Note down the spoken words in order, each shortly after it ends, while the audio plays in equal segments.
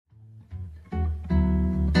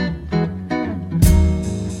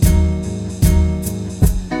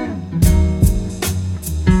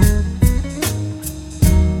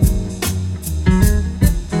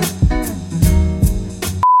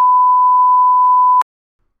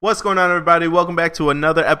What's going on, everybody? Welcome back to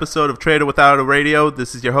another episode of Trader Without a Radio.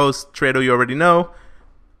 This is your host, Trader. You already know.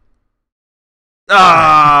 Hold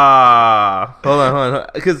on.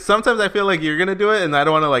 Because sometimes I feel like you're going to do it, and I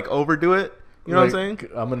don't want to, overdo it. You know what I'm saying?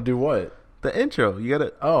 I'm going to do what? The intro. You got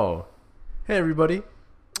it. Oh. Hey, everybody.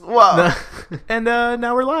 Wow. And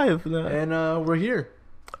now we're live. And we're here.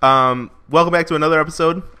 Welcome back to another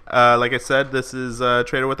episode. Like I said, this is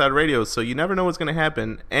Trader Without a Radio, so you never know what's going to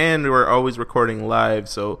happen. And we're always recording live,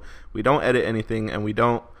 so we don't edit anything, and we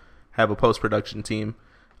don't have a post-production team.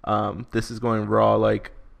 This is going raw,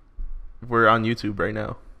 like we're on YouTube right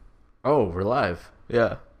now. Oh, we're live.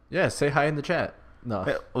 Yeah. Yeah, say hi in the chat. No.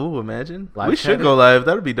 Hey, ooh, imagine. Live we should chatting? go live.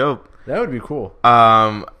 That would be dope. That would be cool.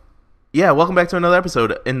 Yeah, welcome back to another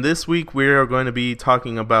episode. And this week we are going to be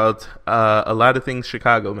talking about a lot of things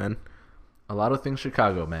Chicago, man. A lot of things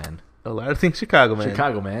Chicago, man. A lot of things Chicago, man.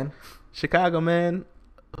 Chicago, man.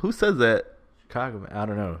 Who says that? Chicago, man. I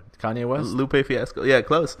don't know. Kanye West? Lupe Fiasco. Yeah,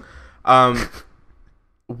 close.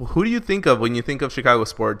 Who do you think of when you think of Chicago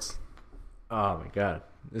sports? Oh, my God.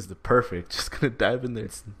 This is the perfect. Just going to dive in there.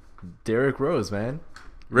 It's Derrick Rose, man.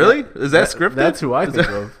 Really? Is that scripted? That's who I think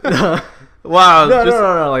of. Wow.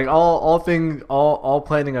 No. Like all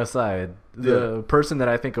planning aside, the person that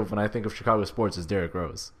I think of when I think of Chicago sports is Derrick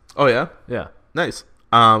Rose. Oh yeah. Yeah. Nice.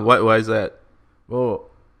 Why is that? Well,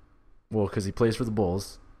 because he plays for the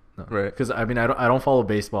Bulls. No. Right. Because I don't follow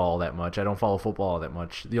baseball all that much. I don't follow football all that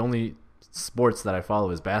much. The only sports that I follow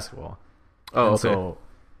is basketball. Oh, and okay. So,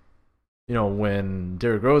 when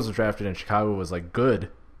Derrick Rose was drafted in Chicago was good.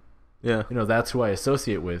 Yeah. That's who I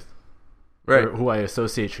associate with. Right. Or who I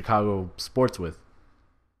associate Chicago sports with.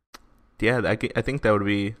 Yeah, I think that would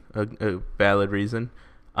be a valid reason.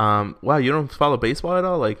 Wow, you don't follow baseball at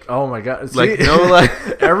all? Oh my God! See?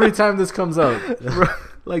 Every time this comes up,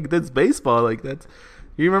 that's baseball. You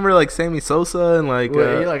remember Sammy Sosa and I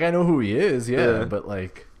know who he is, yeah. But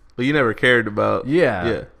but you never cared about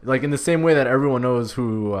yeah. In the same way that everyone knows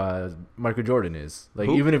who Michael Jordan is.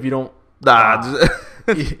 Who? Even if you don't.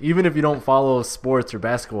 Even if you don't follow sports or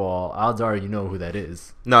basketball, odds are you know who that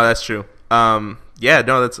is. No, that's true.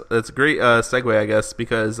 That's a great segue, I guess,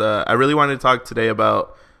 because I really wanted to talk today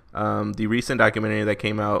about the recent documentary that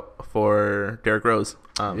came out for Derrick Rose.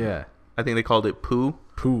 Yeah. I think they called it Pooh,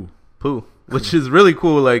 which is really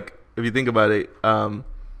cool, if you think about it,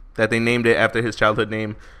 that they named it after his childhood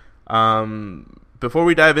name. Before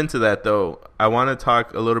we dive into that, though, I want to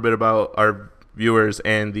talk a little bit about our viewers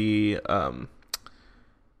and the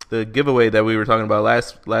giveaway that we were talking about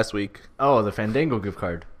last week. Oh, the Fandango gift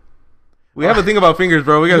card. We have a thing about fingers,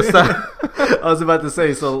 bro. We gotta stop. I was about to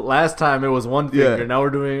say. So last time it was one finger. Yeah. Now we're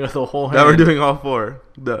doing the whole hand. Now we're doing all four.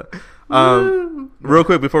 Real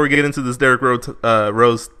quick before we get into this Derrick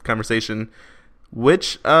Rose conversation,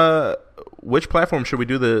 which platform should we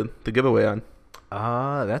do the giveaway on?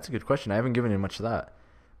 That's a good question. I haven't given it much thought.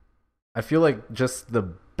 I feel like just the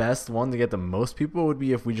best one to get the most people would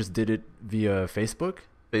be if we just did it via Facebook.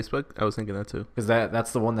 Facebook? I was thinking that too. Because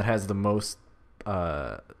that's the one that has the most,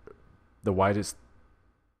 the widest.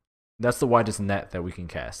 That's the widest net that we can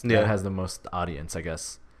cast. Yeah. That has the most audience, I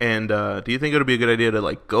guess. And do you think it would be a good idea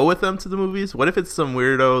to go with them to the movies? What if it's some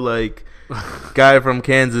weirdo guy from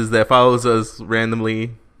Kansas that follows us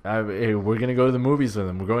randomly? Hey, we're gonna go to the movies with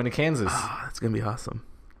him. We're going to Kansas. Oh, that's gonna be awesome.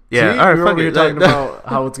 Yeah. See, all right. You're talking about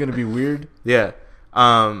how it's gonna be weird. Yeah.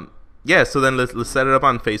 So then let's set it up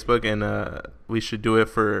on Facebook, and we should do it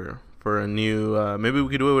for a new. Maybe we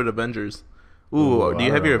could do it with Avengers. Ooh, do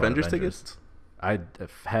you have your Avengers tickets? I've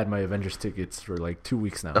had my Avengers tickets for 2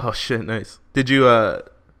 weeks now. Oh shit, nice. Did you? Are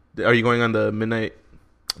you going on the midnight?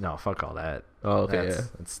 No, fuck all that. Oh, okay,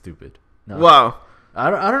 that's stupid. No. Wow. I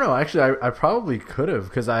don't know. Actually, I probably could have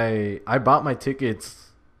because I bought my tickets.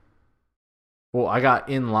 Well, I got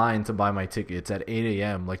in line to buy my tickets at 8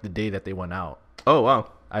 a.m. the day that they went out. Oh wow.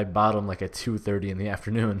 I bought them at 2:30 in the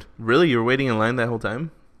afternoon. Really? You were waiting in line that whole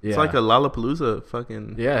time? Yeah. It's like a Lollapalooza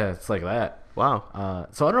fucking... Yeah, it's like that. Wow.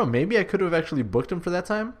 So I don't know. Maybe I could have actually booked them for that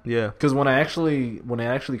time. Yeah. Because when it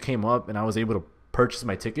actually came up and I was able to purchase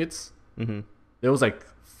my tickets, there was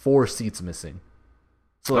 4 seats missing.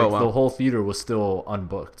 So the whole theater was still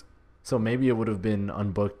unbooked. So maybe it would have been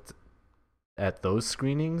unbooked at those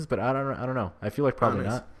screenings, but I don't know. I feel like probably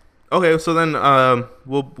not. Okay, so then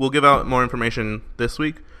we'll give out more information this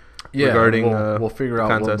week. Yeah, regarding we'll figure out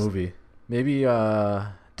contest. What movie. Maybe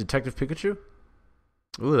Detective Pikachu.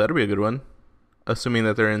 Ooh, that'd be a good one. Assuming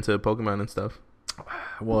that they're into Pokemon and stuff.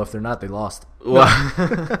 Well, if they're not, they lost. Well,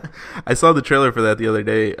 I saw the trailer for that the other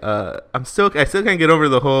day. I still can't get over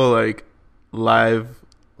the whole live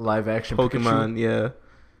action Pokemon. Pikachu? Yeah,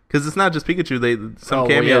 because it's not just Pikachu. They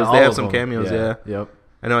have some cameos. Yeah. Yep.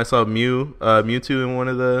 I know I saw Mewtwo in one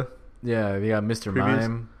of the. Yeah, they got Mr.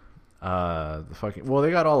 Mime.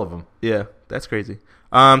 They got all of them. Yeah, that's crazy.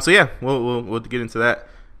 So yeah, we'll get into that.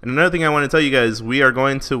 And another thing I want to tell you guys, we are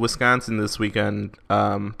going to Wisconsin this weekend.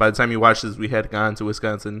 By the time you watch this, we had gone to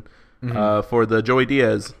Wisconsin for the Joey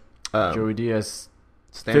Diaz. Joey Diaz,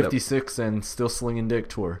 56 and still slinging dick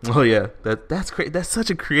tour. Oh yeah, that's great. That's such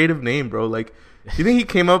a creative name, bro. Like, do you think he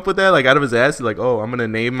came up with that like out of his ass? He's like, oh, I'm gonna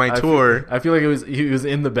name my tour. I feel like he was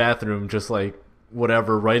in the bathroom, just like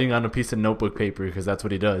whatever, writing on a piece of notebook paper because that's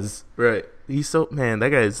what he does. Right. That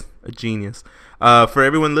guy's a genius. For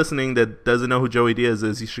everyone listening that doesn't know who Joey Diaz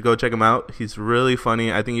is, you should go check him out. He's really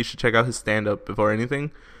funny. I think you should check out his stand-up before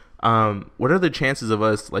anything. What are the chances of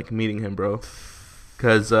us like meeting him, bro?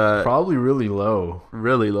 Because probably really low.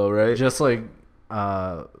 Really low, right? Just like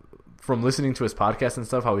from listening to his podcast and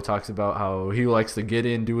stuff, how he talks about how he likes to get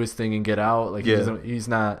in, do his thing, and get out. Like he's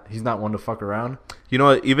not one to fuck around. You know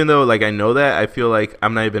what? Even though like I know that, I feel like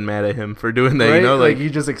I'm not even mad at him for doing that. Right? You know, like you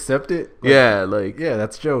just accept it. Like, yeah,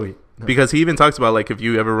 that's Joey. Because he even talks about like if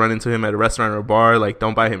you ever run into him at a restaurant or a bar, like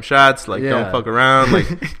don't buy him shots, like don't fuck around,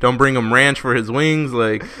 like don't bring him ranch for his wings,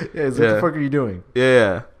 like what the fuck are you doing?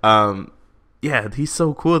 Yeah, he's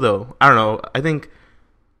so cool though. I don't know. I think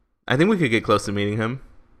we could get close to meeting him.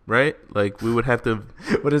 Right? Like, we would have to...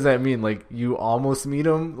 What does that mean? Like, you almost meet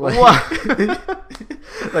him? Like,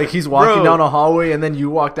 what? Like, he's walking down a hallway, and then you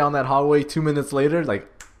walk down that hallway 2 minutes later? Like,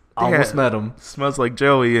 almost met him. Smells like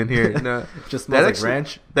Joey in here. No. Just smells like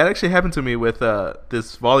ranch? That actually happened to me with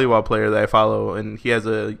this volleyball player that I follow, and he has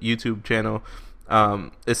a YouTube channel.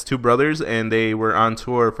 It's two brothers, and they were on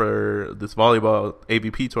tour for this volleyball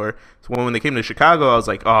AVP tour. So when they came to Chicago, I was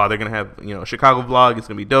like, oh, they're going to have, a Chicago vlog. It's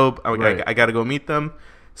going to be dope. I got to go meet them.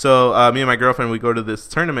 So me and my girlfriend, we go to this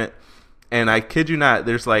tournament, and I kid you not,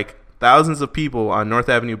 there's like thousands of people on North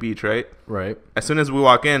Avenue Beach, right? Right. As soon as we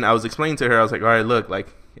walk in, I was explaining to her, I was like, all right, look, like,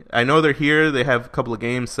 I know they're here. They have a couple of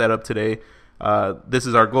games set up today. This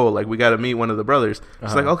is our goal. Like, we got to meet one of the brothers.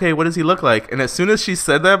 She's like, okay, what does he look like? And as soon as she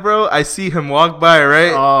said that, bro, I see him walk by,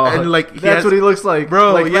 right? Oh, and like that's what he looks like,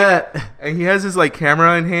 bro. Like that. And he has his like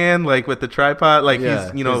camera in hand, like with the tripod, like he's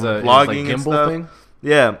vlogging like, and stuff. Thing?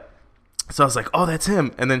 Yeah. So I was like, oh, that's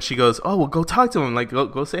him. And then she goes, oh, well, go talk to him. Like,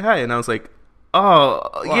 go say hi. And I was like, oh,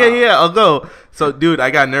 wow. yeah, I'll go. So, dude,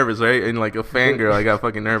 I got nervous, right? And like a fangirl, I got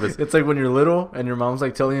fucking nervous. It's like when you're little and your mom's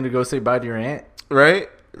like telling you to go say bye to your aunt. Right?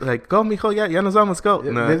 Like, go, mijo, ya nos vamos, go.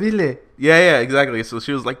 No. Yeah, exactly. So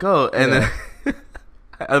she was like, go. And then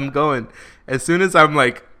I'm going. As soon as I'm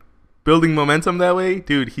like building momentum that way,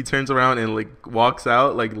 dude, he turns around and like walks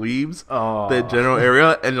out, like leaves the general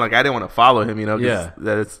area, and like I didn't want to follow him,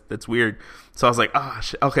 that's weird. So I was like, oh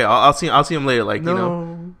shit, okay, I'll see him later, like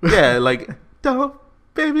like don't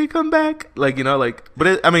baby come back, like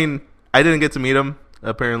but I didn't get to meet him.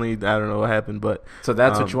 Apparently, I don't know what happened, but so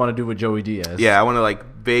that's what you want to do with Joey Diaz. Yeah, I want to like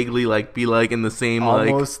vaguely like be like in the same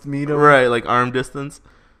almost meet him, right? Like arm distance,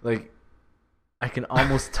 like I can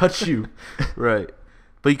almost touch you, right?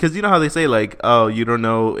 But because you know how they say, like, oh, you don't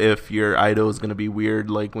know if your idol is going to be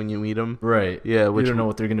weird, like, when you meet them. Right. Yeah. You don't know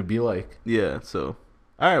what they're going to be like. Yeah, so.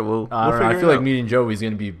 All right, well, I feel like meeting Joey's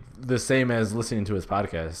going to be the same as listening to his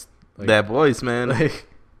podcast. Like, that voice, man. Like,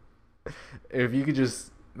 if you could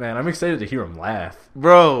just... Man, I'm excited to hear him laugh.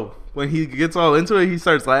 Bro, when he gets all into it, he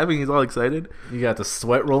starts laughing. He's all excited. You got the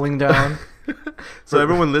sweat rolling down. So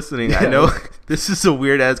everyone listening, I know this is a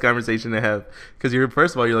weird ass conversation to have because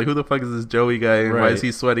first of all, you're like, who the fuck is this Joey guy and why is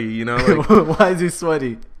he sweaty? Like, why is he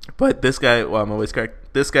sweaty? But this guy, well, I'm always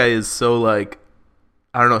correct. This guy is so like,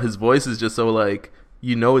 I don't know, his voice is just so like,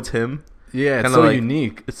 it's him. Yeah, it's so like,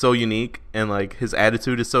 unique. It's so unique, and like his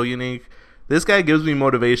attitude is so unique. This guy gives me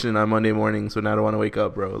motivation on Monday mornings when I don't want to wake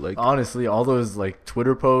up, bro. Like honestly, all those like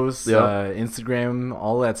Twitter posts, Instagram,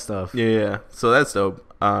 all that stuff. Yeah. So that's dope.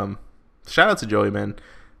 Shout out to Joey, man.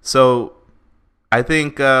 So I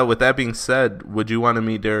think with that being said, would you want to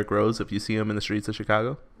meet Derrick Rose if you see him in the streets of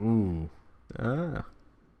Chicago? Ooh.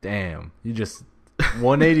 Damn. You just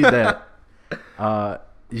 180 that.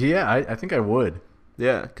 Yeah, I think I would.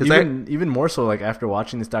 Yeah. Cause even more so like after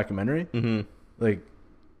watching this documentary, like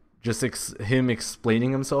just him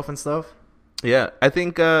explaining himself and stuff. Yeah. I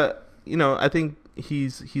think, I think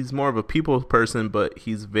he's more of a people person, but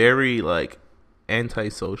he's very like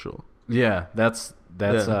antisocial. Yeah, that's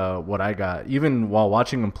what I got. Even while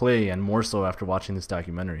watching him play, and more so after watching this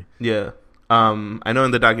documentary. Yeah, I know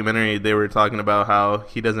in the documentary they were talking about how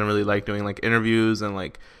he doesn't really like doing like interviews, and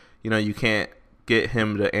like you can't get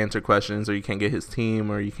him to answer questions, or you can't get his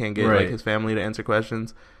team, or you can't get like his family to answer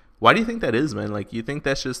questions. Why do you think that is, man? Like, you think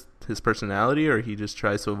that's just his personality, or he just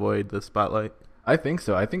tries to avoid the spotlight? I think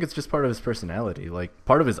so. I think it's just part of his personality, like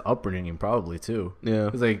part of his upbringing, probably too. Yeah,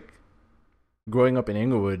 because like growing up in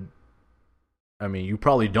Inglewood, I mean, you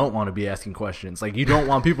probably don't want to be asking questions. Like, you don't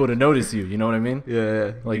want people to notice you. You know what I mean?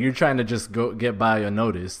 Yeah. Like, you're trying to just go get by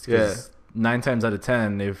unnoticed. Yeah. 9 times out of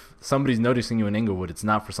 10, if somebody's noticing you in Inglewood, it's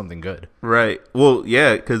not for something good. Right. Well,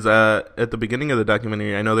 yeah, because at the beginning of the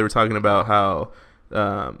documentary, I know they were talking about how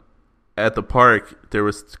at the park there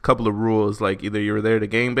was a couple of rules. Like, either you were there to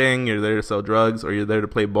gangbang, you're there to sell drugs, or you're there to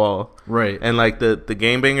play ball. Right. And like the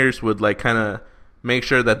gangbangers would like kind of make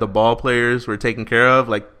sure that the ball players were taken care of.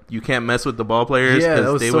 Like, you can't mess with the ball players. Yeah,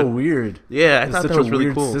 that was so weird. Yeah, I thought that was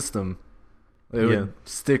really cool. System. They would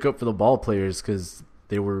stick up for the ball players because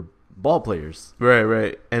they were ball players.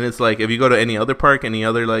 Right. And it's like, if you go to any other park, any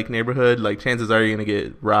other like neighborhood, like chances are you're gonna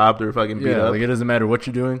get robbed or fucking beat up. Like it doesn't matter what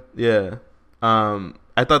you're doing. Yeah.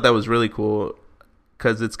 I thought that was really cool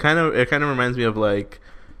because it kind of reminds me of like,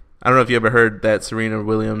 I don't know if you ever heard that Serena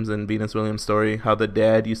Williams and Venus Williams story, how the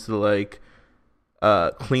dad used to like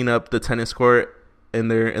clean up the tennis court in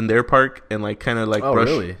their park and like kind of like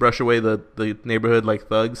brush away the neighborhood like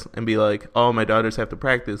thugs and be like, oh, my daughters have to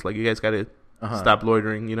practice, like you guys gotta stop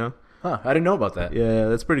loitering, you know. I didn't know about that. Yeah,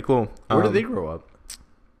 that's pretty cool. Where did they grow up?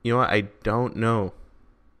 You know what, I don't know.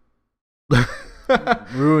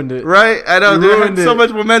 Ruined it. Right? I know. They had so much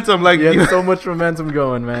momentum. Like, you had so much momentum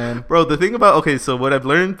going, man. Bro, the thing about, so what I've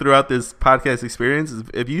learned throughout this podcast experience is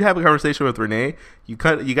if you have a conversation with Renee, you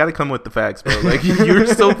got to come with the facts, bro. Like, you're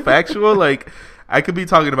so factual. Like, I could be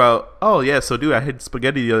talking about, oh, yeah, so dude, I had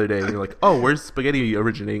spaghetti the other day. And you're like, oh, where's spaghetti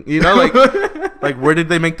originating? You know, like where did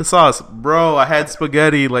they make the sauce? Bro, I had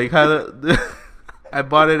spaghetti. Like, I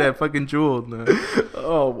bought it at fucking Jewel. No.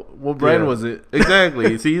 Oh, what brand was it?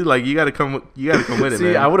 Exactly. See, like you gotta come with it. See,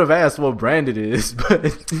 man. I would have asked what brand it is,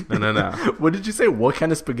 but no. What did you say? What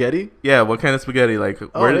kind of spaghetti? Yeah, what kind of spaghetti? Like,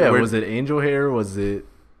 where was it? Angel hair? Was it?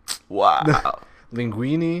 Wow.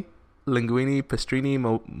 Linguine, pastrini,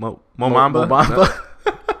 momamba.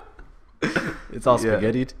 No. It's all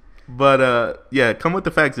spaghettied. But come with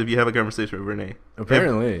the facts if you have a conversation with Renee.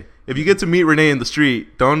 Apparently, if you get to meet Renee in the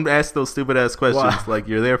street, don't ask those stupid ass questions. Wow. Like,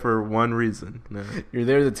 you're there for one reason. No. You're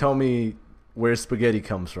there to tell me where spaghetti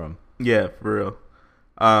comes from. Yeah, for real.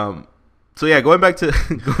 So yeah, going back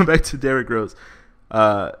to Derrick Rose,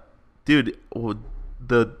 dude.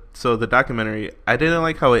 The documentary, I didn't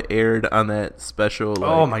like how it aired on that special. Like,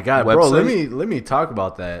 oh my god, website. Bro! Let me talk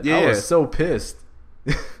about that. Yeah, I was so pissed.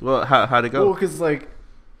 Well, how'd it go? Well, because like.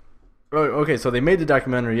 Okay, so they made the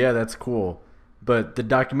documentary. Yeah, that's cool. But the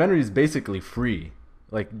documentary is basically free.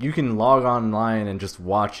 Like, you can log online and just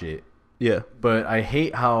watch it. Yeah. But I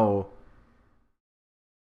hate how...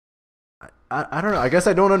 I don't know. I guess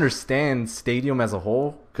I don't understand Stadium as a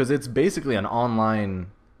whole, because it's basically an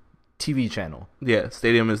online TV channel. Yeah,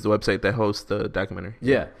 Stadium is the website that hosts the documentary.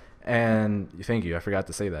 Yeah. And thank you. I forgot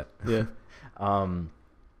to say that. Yeah.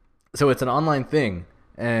 So it's an online thing.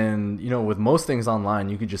 And, with most things online,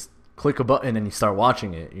 you could just click a button and you start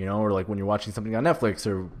watching it, or like when you're watching something on Netflix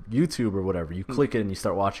or YouTube or whatever, you click it and you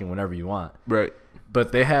start watching whenever you want. Right.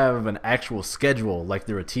 But they have an actual schedule, like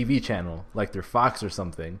they're a TV channel, like they're Fox or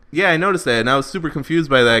something. Yeah, I noticed that, and I was super confused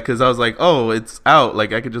by that because I was like, oh, it's out,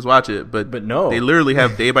 like I could just watch it. But no. They literally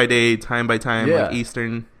have day by day, time by time, like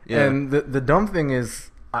Eastern. Yeah. And the dumb thing is,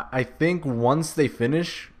 I think once they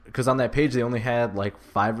finish, because on that page they only had like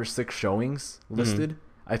 5 or 6 showings listed. Mm-hmm.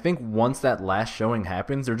 I think once that last showing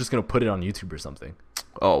happens, they're just going to put it on YouTube or something.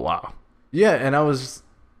 Oh, wow. Yeah, and I was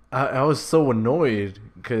so annoyed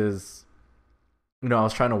because, I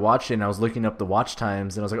was trying to watch it and I was looking up the watch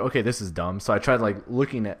times and I was like, okay, this is dumb. So I tried like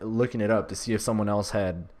looking it up to see if someone else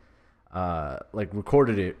had like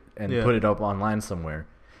recorded it and put it up online somewhere.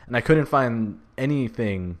 And I couldn't find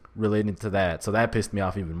anything related to that. So that pissed me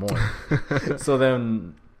off even more. So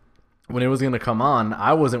then... when it was going to come on,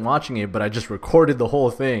 I wasn't watching it, but I just recorded the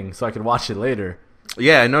whole thing so I could watch it later.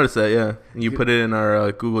 Yeah, I noticed that, yeah. You put it in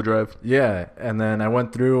our Google Drive. Yeah, and then I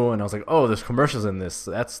went through and I was like, oh, there's commercials in this.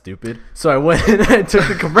 That's stupid. So I went and I took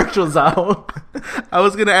the commercials out. I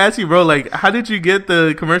was going to ask you, bro, like, how did you get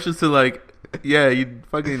the commercials to, like, yeah, you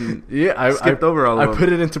fucking skipped over all of them. I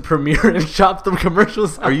put it into Premiere and chopped the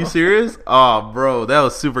commercials out. Are you serious? Oh, bro, that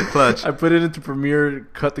was super clutch. I put it into Premiere,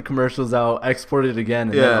 cut the commercials out, exported it again,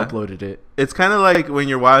 and then uploaded it. It's kind of like when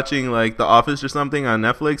you're watching, like, The Office or something on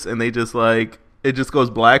Netflix, and they just, like, it just goes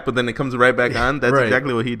black, but then it comes right back on. That's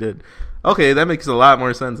exactly what he did. Okay, that makes a lot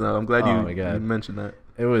more sense now. I'm glad you mentioned that.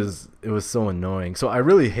 It was so annoying. So I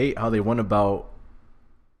really hate how they went about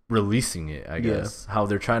releasing it, I guess. How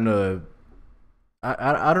they're trying to...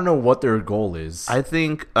 I don't know what their goal is. I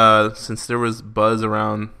think since there was buzz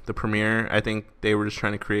around the premiere, I think they were just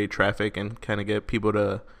trying to create traffic and kind of get people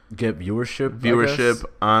to get viewership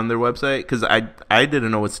on their website, because I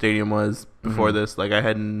didn't know what Stadium was before this. Like, I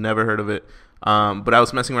had never heard of it. But I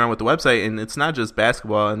was messing around with the website, and it's not just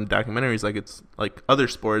basketball and documentaries. Like, it's like other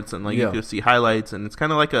sports, and like you can see highlights, and it's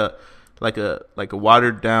kind of like a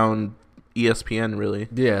watered down ESPN, really.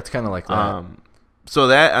 Yeah, it's kind of like that. So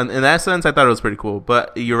that, in that sense, I thought it was pretty cool.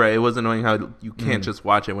 But you're right, it was annoying how you can't just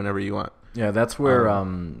watch it whenever you want. Yeah, that's where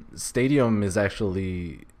Stadium is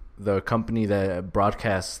actually the company that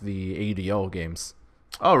broadcasts the ADL games.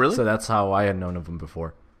 Oh, really? So that's how I had known of them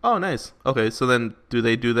before. Oh, nice. Okay, so then do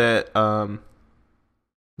they do that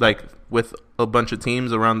like with a bunch of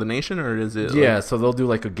teams around the nation, or is it? Yeah, so they'll do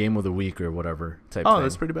like a game of the week or whatever type thing. Oh,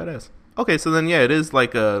 that's pretty badass. Okay, so then it is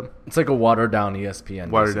like it's like a watered down ESPN.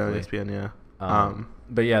 Watered down ESPN, yeah.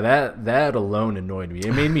 But yeah, that alone annoyed me.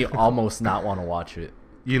 It made me almost not want to watch it.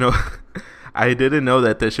 You know, I didn't know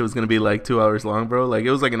that this shit was gonna be like 2 hours long, bro. Like,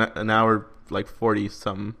 it was like an hour, like 40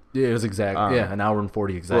 something. Yeah, it was exactly an hour and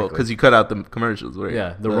 40 exactly. Well, because you cut out the commercials, right?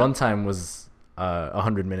 Yeah, the runtime was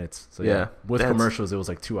 100 minutes. So yeah, with commercials, it was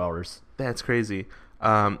like 2 hours. That's crazy.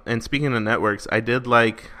 And speaking of networks, I did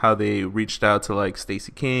like how they reached out to like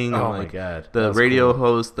Stacey King. Oh and, like, my god, the radio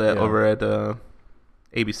host that over at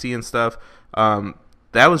ABC and stuff.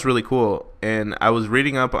 That was really cool. And I was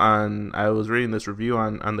reading this review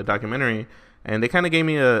on the documentary, and they kind of gave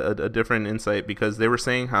me a different insight, because they were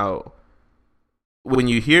saying how when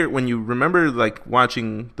you remember like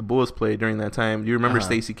watching the Bulls play during that time, you remember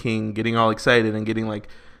Stacey King getting all excited and getting like,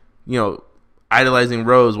 idolizing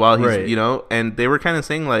Rose while he's, and they were kind of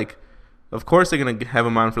saying like, of course they're going to have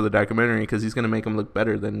him on for the documentary because he's going to make him look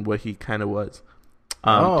better than what he kind of was.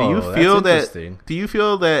 Do you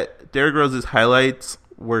feel that Derrick Rose's highlights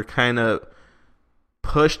were kind of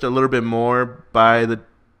pushed a little bit more by the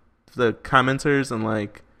commenters and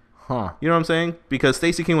like, you know what I'm saying? Because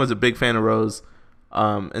Stacey King was a big fan of Rose,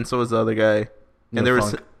 and so was the other guy, and they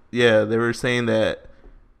were saying that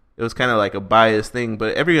it was kind of like a biased thing,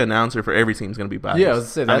 but every announcer for every team is going to be biased. Yeah, I was gonna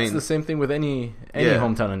say that's the same thing with any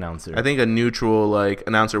hometown announcer. I think a neutral like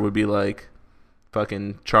announcer would be like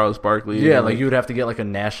fucking Charles Barkley. Yeah, like you would have to get like a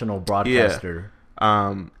national broadcaster.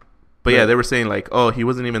 Yeah. But yeah, they were saying like, oh, he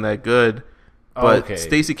wasn't even that good. But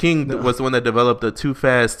Stacey King was the one that developed the too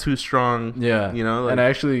fast, too strong. Yeah, Like, and I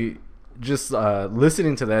actually just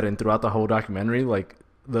listening to that and throughout the whole documentary, like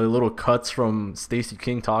the little cuts from Stacey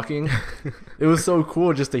King talking, it was so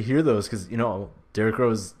cool just to hear those, because Derrick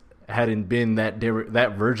Rose hadn't been that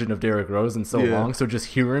version of Derrick Rose in so long, so just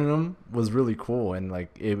hearing them was really cool, and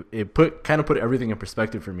like it put everything in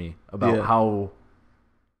perspective for me about how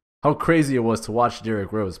crazy it was to watch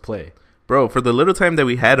Derrick Rose play. Bro, for the little time that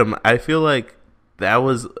we had him, I feel like that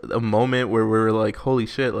was a moment where we were like, holy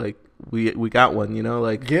shit, like we got one,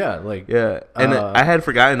 like and I had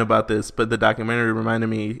forgotten about this, but the documentary reminded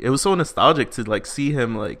me. It was so nostalgic to like see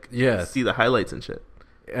him see the highlights and shit.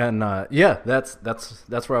 And that's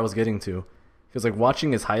where I was getting to, because like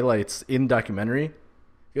watching his highlights in documentary,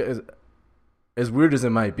 as weird as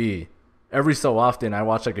it might be, every so often I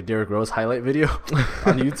watch like a Derrick Rose highlight video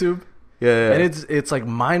on YouTube. Yeah, and it's like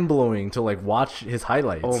mind blowing to like watch his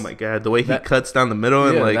highlights. Oh my god, the way he cuts down the middle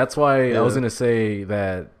and like that's why I was gonna say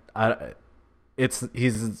that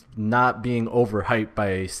he's not being overhyped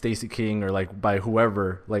by Stacey King or like by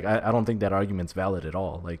whoever. Like I don't think that argument's valid at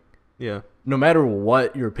all. Like no matter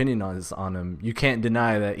what your opinion is on him, you can't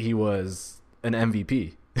deny that he was an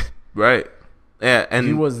MVP. Right. Yeah, and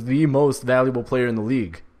he was the most valuable player in the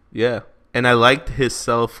league. Yeah. And I liked his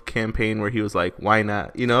self-campaign where he was like, why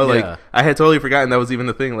not? Like, I had totally forgotten that was even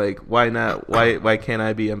the thing. Like, why not? Why can't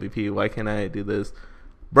I be MVP? Why can't I do this?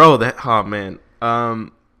 Bro, oh, man.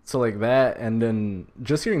 So, like that, and then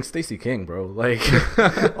just hearing Stacey King, bro. Like,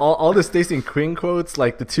 all the Stacey King quotes,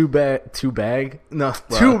 like the two bags.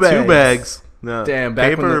 No. Damn,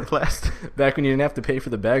 paper or plastic? Back when you didn't have to pay for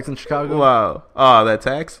the bags in Chicago. Wow. Oh, that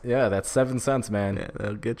tax? Yeah, that's 7 cents, man. Yeah,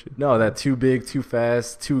 that'll get you. No, that too big, too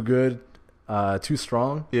fast, too good. Too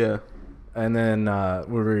strong. Yeah. And then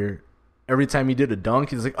every time he did a dunk,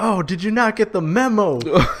 he's like, "Oh, did you not get the memo?"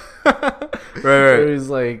 right. He's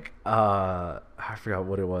like, I forgot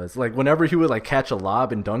what it was. Like whenever he would like catch a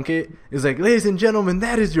lob and dunk it, he's like, "Ladies and gentlemen,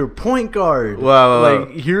 that is your point guard." Wow. Like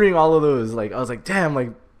hearing all of those, like I was like, "Damn!" Like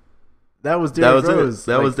that was Derrick Rose.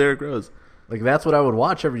 That was Derrick Rose. Like that's what I would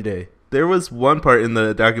watch every day. There was one part in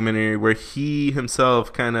the documentary where he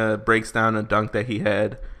himself kind of breaks down a dunk that he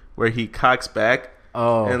had, where he cocks back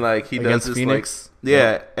and like he does this Phoenix.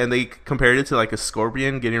 And they compared it to like a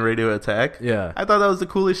scorpion getting ready to attack. Yeah, I thought that was the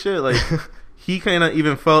coolest shit. Like he kind of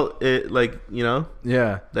even felt it, like, you know.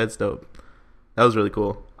 Yeah, that's dope. That was really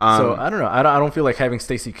cool. So I don't know. I don't feel like having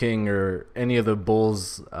Stacey King or any of the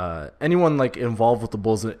Bulls, anyone like involved with the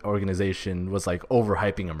Bulls organization was like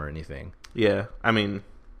overhyping him or anything. Yeah, I mean,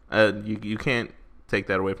 you can't take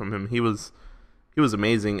that away from him. He was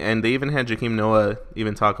amazing, and they even had Joakim Noah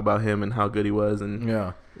even talk about him and how good he was,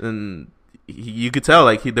 and you could tell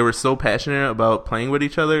like they were so passionate about playing with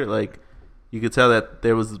each other. Like you could tell that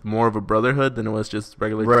there was more of a brotherhood than it was just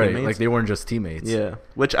regular teammates. Like they weren't just teammates. Yeah,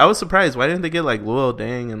 which I was surprised. Why didn't they get like Luol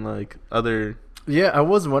Deng and like other? Yeah, I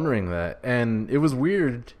was wondering that, and it was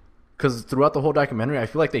weird because throughout the whole documentary, I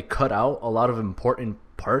feel like they cut out a lot of important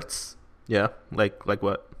parts. Yeah, like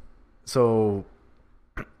what? So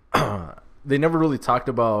they never really talked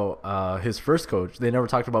about his first coach. They never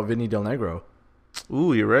talked about Vinny Del Negro.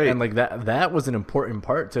 Ooh, you're right. And like that was an important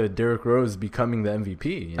part to Derrick Rose becoming the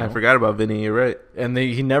MVP. You know? I forgot about Vinny. You're right. And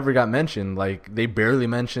he never got mentioned. Like they barely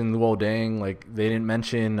mentioned Luol Deng. Like they didn't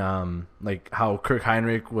mention like how Kirk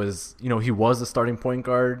Hinrich was. You know, he was the starting point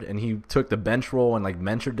guard and he took the bench role and like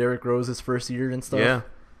mentored Derrick Rose his first year and stuff. Yeah.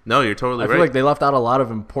 No, you're totally right. I feel like they left out a lot of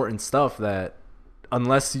important stuff that,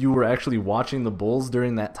 unless you were actually watching the Bulls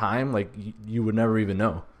during that time, like you would never even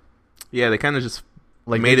know. Yeah, they kind of just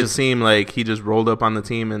like made it seem like he just rolled up on the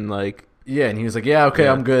team and like and he was like, yeah, okay,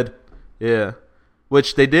 I'm good. Yeah,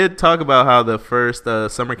 which they did talk about how the first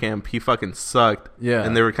summer camp he fucking sucked. Yeah,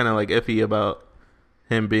 and they were kind of like iffy about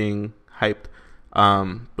him being hyped.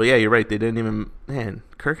 But yeah, you're right. They didn't even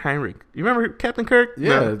Kirk Hinrich. You remember Captain Kirk?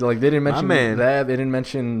 Yeah, like they didn't mention that. They didn't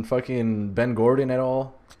mention fucking Ben Gordon at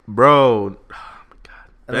all, bro.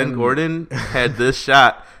 Ben Gordon had this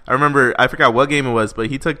shot. I forgot what game it was, but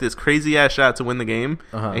he took this crazy ass shot to win the game,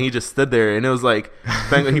 and he just stood there, and it was like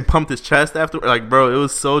he pumped his chest after. Like, bro, it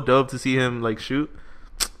was so dope to see him like shoot.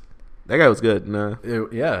 That guy was good. Nah.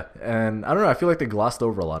 Yeah, and I don't know. I feel like they glossed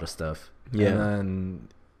over a lot of stuff. Yeah, and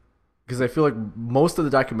because I feel like most of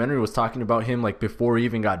the documentary was talking about him like before he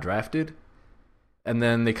even got drafted, and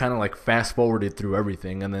then they kind of like fast forwarded through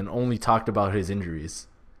everything, and then only talked about his injuries.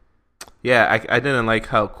 Yeah, I didn't like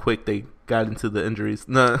how quick they got into the injuries.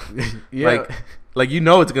 No, yeah, like you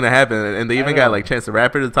know it's gonna happen, and they even got like Chance the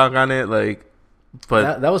Rapper to talk on it. Like,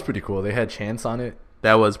 but that was pretty cool. They had Chance on it.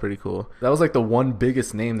 That was pretty cool. That was like the one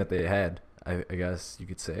biggest name that they had. I guess you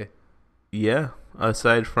could say. Yeah,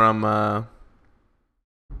 aside from,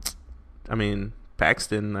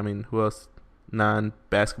 Paxton. Who else?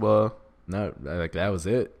 Non-basketball. No, like that was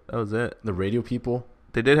it. That was it. The radio people.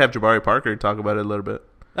 They did have Jabari Parker talk about it a little bit.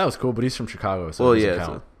 That was cool, but he's from Chicago, so it doesn't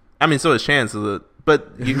count. So is Chance.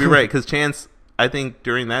 But you're right, because Chance, I think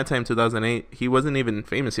during that time, 2008, he wasn't even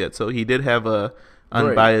famous yet, so he did have a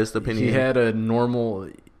unbiased opinion. He had a normal.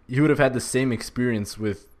 He would have had the same experience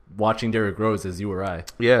with watching Derrick Rose as you or I.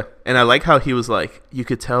 Yeah, and I like how he was like, you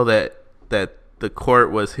could tell that the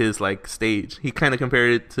court was his like stage. He kind of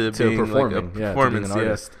compared it to being like a performance. To being an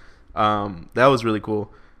artist. That was really cool,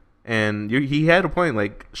 and he had a point.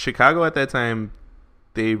 Like Chicago at that time,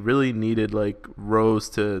 they really needed like Rose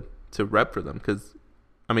to rep for them because,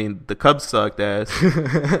 the Cubs sucked ass.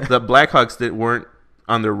 The Blackhawks weren't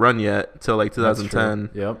on their run yet till like 2010.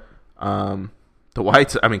 Yep. The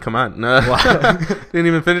Whites. Come on. No. Didn't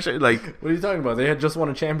even finish it. Like, what are you talking about? They had just won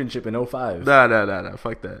a championship in 2005. No.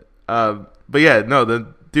 Fuck that. But yeah,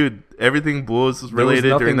 no. Everything Bulls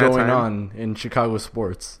related during that time. There was nothing going on in Chicago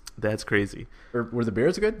sports. That's crazy. Or were the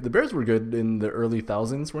Bears good? The Bears were good in the early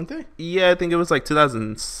thousands, weren't they? Yeah, I think it was like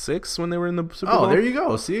 2006 when they were in the Super Bowl. Oh, there you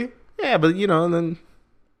go. See? Yeah, but and then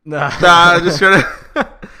nah, just trying to.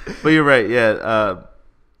 But you're right. Yeah,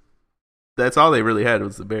 that's all they really had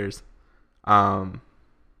was the Bears.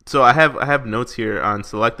 So I have notes here on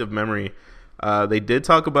selective memory. They did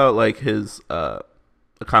talk about like his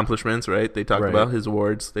accomplishments, right? They talked about his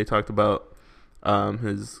awards. They talked about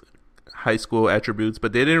his high school attributes,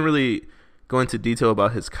 but they didn't really go into detail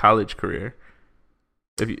about his college career.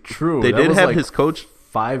 True. They did have like his coach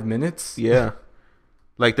 5 minutes. Yeah.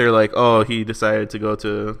 Like they're like, oh, he decided to go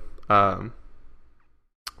to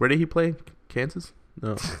where did he play? Kansas?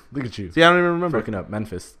 No. Look at you. See, I don't even remember. Fucking up.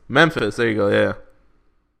 Memphis. There you go. Yeah.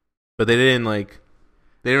 But they didn't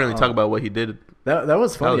really talk about what he did. That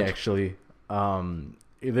was funny actually.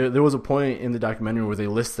 There was a point in the documentary where they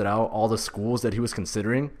listed out all the schools that he was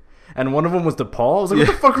considering. And one of them was DePaul. I was like, what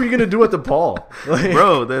the fuck are you going to do at DePaul? Like,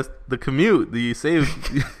 bro, that's the commute. You save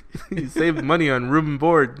money on room and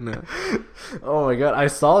board. No. Oh, my God. I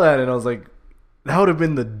saw that, and I was like, that would have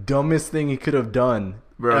been the dumbest thing he could have done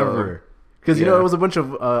ever. Because, it was a bunch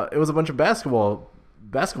of basketball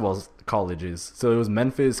colleges. So it was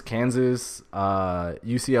Memphis, Kansas,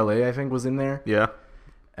 UCLA, I think, was in there. Yeah.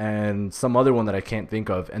 and some other one that I can't think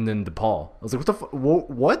of, and then DePaul. I was like,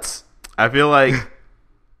 what? I feel like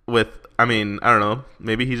I don't know.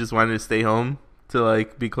 Maybe he just wanted to stay home to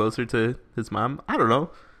like be closer to his mom. I don't know.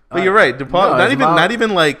 But you're right. DePaul, not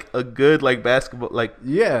even like a good like basketball like.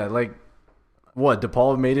 Yeah, like what?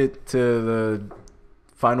 DePaul made it to the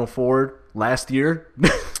Final Four last year,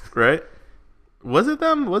 right? Was it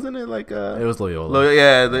them? Wasn't it like It was Loyola.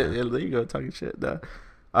 Yeah, there you go, talking shit. Yeah,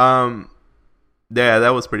 that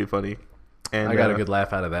was pretty funny, and I got a good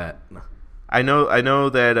laugh out of that. I know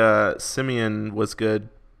that Simeon was good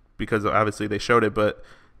because obviously they showed it, but.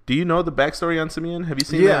 Do you know the backstory on Simeon? Have you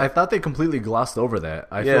seen that? Yeah, I thought they completely glossed over that.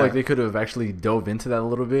 I feel like they could have actually dove into that a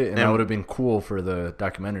little bit, and that would have been cool for the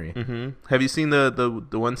documentary. Mm-hmm. Have you seen the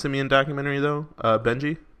one Simeon documentary, though?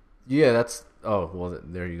 Benji? Yeah, that's... Oh, well,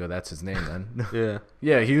 there you go. That's his name, then. Yeah.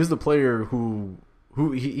 Yeah, he was the player who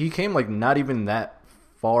he came, like, not even that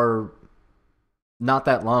far... Not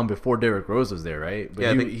that long before Derrick Rose was there, right? But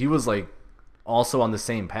yeah, he was, like... also on the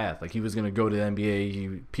same path. Like, he was going to go to the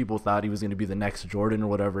NBA. People thought he was going to be the next Jordan or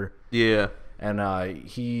whatever. Yeah. And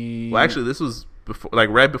he... Well, actually, this was before, like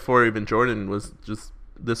right before even Jordan was just...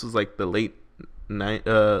 This was like the late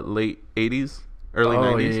 80s, early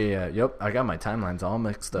 90s. Yeah. Yep. I got my timelines all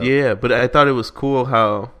mixed up. Yeah, but I thought it was cool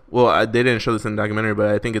how... Well, they didn't show this in the documentary, but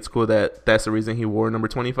I think it's cool that that's the reason he wore number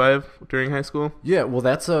 25 during high school. Yeah, well,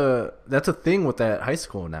 that's a thing with that high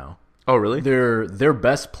school now. Oh, really? Their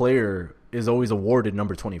best player is always awarded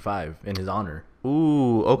number 25 in his honor.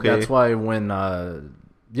 Ooh, okay. That's why when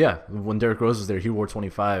Derrick Rose was there, he wore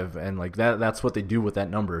 25, and like that's what they do with that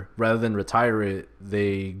number. Rather than retire it,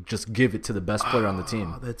 they just give it to the best player on the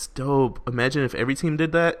team. That's dope. Imagine if every team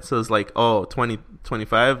did that. So it's like, 20,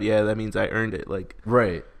 25, yeah, that means I earned it. Like,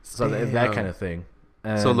 right. So that kind of thing.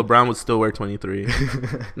 And so LeBron would still wear 23.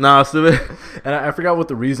 Nah, stupid. And I forgot what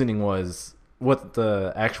the reasoning was. What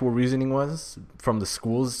the actual reasoning was from the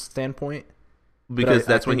school's standpoint. Because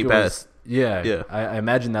that's when he passed. Yeah. I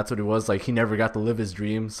imagine that's what it was. Like, he never got to live his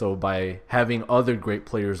dream. So by having other great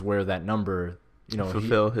players wear that number,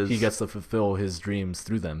 he gets to fulfill his dreams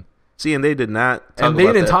through them. See, and they did not talk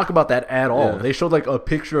talk about that at all. Yeah. They showed like a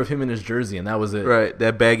picture of him in his jersey, and that was it. Right,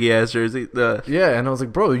 that baggy ass jersey. Yeah, and I was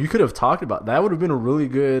like, bro, you could have talked about that. Would have been a really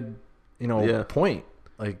good, point.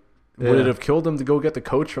 Like, would it have killed him to go get the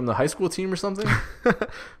coach from the high school team or something?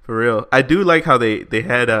 For real. I do like how they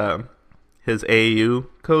had his AAU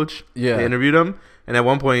coach. Yeah. They interviewed him. And at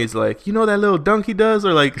one point he's like, you know that little dunk he does?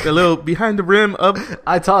 Or like the little behind the rim up?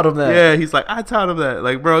 I taught him that. Yeah, he's like, I taught him that.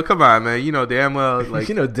 Like, bro, come on, man. You know damn well. Like,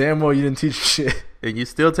 you know damn well you didn't teach shit. And you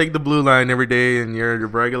still take the blue line every day and you're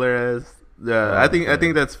regular ass. I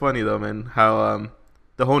think that's funny though, man. How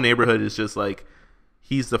the whole neighborhood is just like,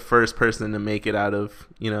 he's the first person to make it out of,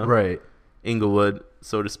 right, Inglewood,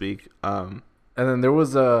 so to speak. And then there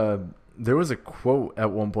was a quote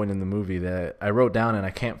at one point in the movie that I wrote down, and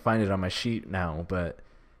I can't find it on my sheet now, but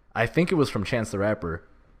I think it was from Chance the Rapper,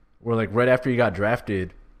 where like right after he got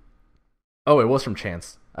drafted. Oh, it was from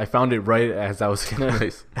Chance. I found it right as I was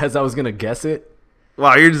gonna guess it.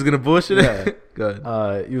 Wow, you're just gonna bullshit it? Yeah. Go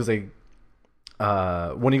ahead. He was like,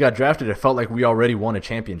 when he got drafted, it felt like we already won a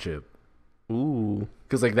championship. Ooh.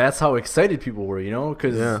 Because like that's how excited people were,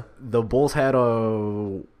 because the Bulls had a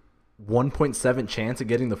 1.7 chance of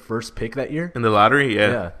getting the first pick that year in the lottery.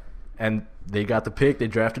 Yeah, and they got the pick. They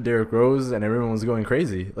drafted Derrick Rose, and everyone was going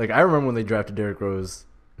crazy. Like, I remember when they drafted Derrick Rose.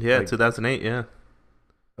 Yeah, like, 2008. Yeah,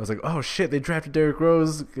 I was like, oh shit, they drafted Derrick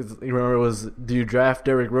Rose. Because you remember, it was, do you draft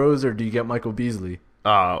Derrick Rose or do you get Michael Beasley?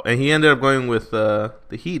 Oh, and he ended up going with the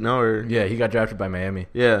Heat, no? Or yeah, he got drafted by Miami.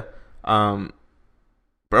 Yeah.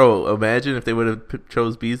 Bro, imagine if they would have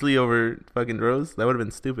chose Beasley over fucking Rose. That would have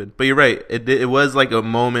been stupid. But you're right. It was like a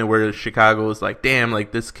moment where Chicago was like, damn,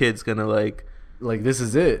 like this kid's gonna like this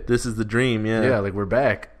is it. This is the dream. Yeah. Yeah, like we're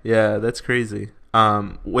back. Yeah, that's crazy.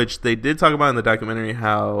 Which they did talk about in the documentary,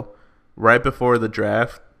 how right before the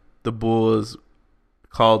draft, the Bulls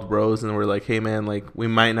called Rose and were like, hey man, like we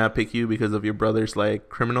might not pick you because of your brother's like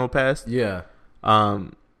criminal past. Yeah.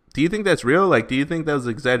 Do you think that's real? Like, do you think that was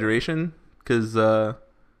exaggeration? Because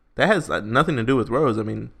that has nothing to do with Rose. I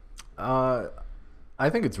mean, I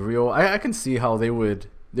think it's real. I can see how they would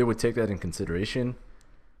take that in consideration.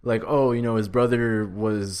 Like, oh, his brother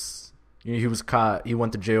was, he was caught. He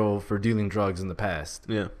went to jail for dealing drugs in the past.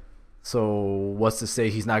 Yeah. So what's to say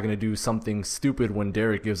he's not going to do something stupid when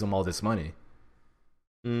Derrick gives him all this money?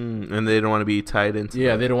 And they don't want to be tied into.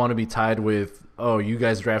 Yeah, they don't want to be tied with, oh, you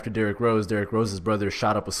guys drafted Derrick Rose. Derrick Rose's brother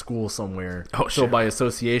shot up a school somewhere. Oh, so by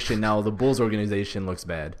association, now the Bulls organization looks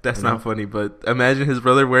bad. That's not funny, but imagine his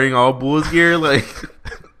brother wearing all Bulls gear. Like,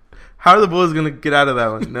 how are the Bulls going to get out of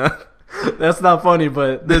that one? No? That's not funny,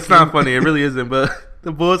 but it's not funny. It really isn't. But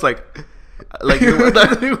the Bulls like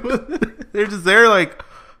they're just there like.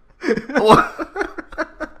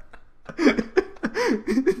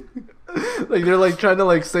 Like they're like trying to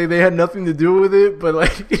like say they had nothing to do with it, but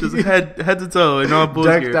like just head to toe and all Bulls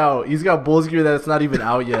decked gear. out. He's got Bulls gear that's not even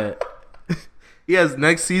out yet. He has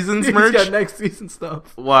next season's merch. He's got next season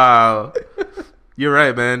stuff. Wow, you're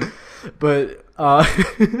right, man. But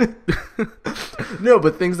no,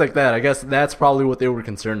 but things like that. I guess that's probably what they were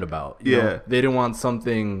concerned about. You know? They didn't want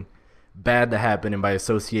something bad to happen, and by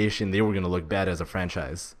association, they were going to look bad as a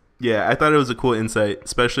franchise. Yeah, I thought it was a cool insight,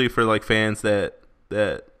 especially for like fans that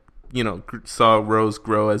saw Rose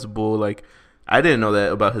grow as a Bull. Like, I didn't know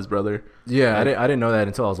that about his brother. Yeah, I didn't know that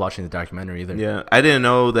until I was watching the documentary either. Yeah, I didn't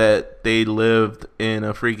know that they lived in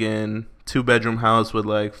a freaking 2-bedroom house with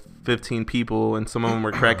like 15 people, and some of them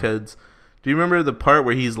were crackheads. Do you remember the part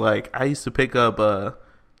where he's like, I used to pick up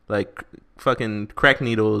like fucking crack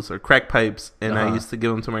needles or crack pipes, and I used to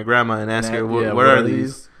give them to my grandma and ask her, what are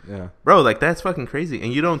these? Yeah, bro, like that's fucking crazy,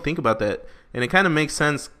 and you don't think about that, and it kind of makes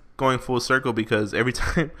sense going full circle because every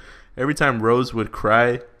time Rose would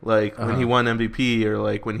cry, like when he won MVP or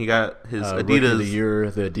like when he got his Adidas of the year,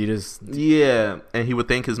 the Adidas, yeah, and he would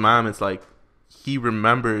thank his mom. It's like he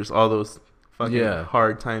remembers all those fucking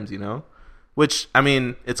hard times, you know. Which, I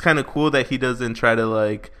mean, it's kind of cool that he doesn't try to,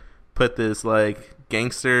 like, put this, like,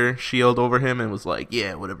 gangster shield over him and was like,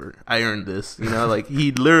 yeah, whatever, I earned this, you know? Like,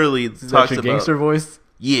 he literally talks about... gangster voice?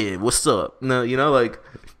 Yeah, what's up? No, you know, like,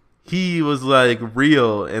 he was, like,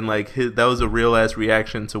 real, and, like, that was a real-ass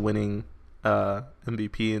reaction to winning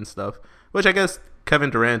MVP and stuff. Which I guess Kevin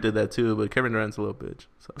Durant did that, too, but Kevin Durant's a little bitch.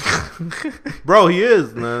 So. Bro, he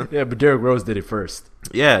is, man. Yeah, but Derrick Rose did it first.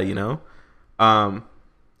 Yeah, you know?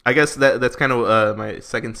 I guess that's kind of my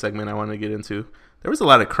second segment I wanted to get into. There was a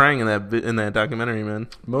lot of crying in that documentary, man.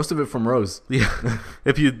 Most of it from Rose. Yeah,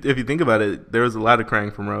 if you think about it, there was a lot of crying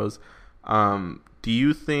from Rose. Do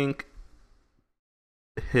you think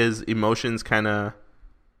his emotions kind of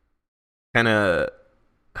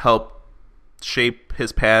help shape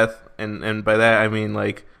his path? And by that I mean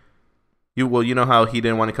like. You know how he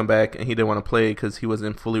didn't want to come back and he didn't want to play because he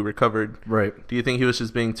wasn't fully recovered. Right. Do you think he was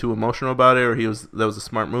just being too emotional about it, or that was a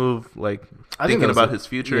smart move, like thinking about his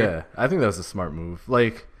future? Yeah, I think that was a smart move.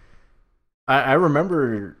 Like, I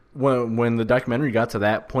remember when the documentary got to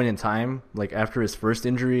that point in time, like after his first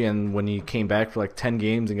injury and when he came back for like 10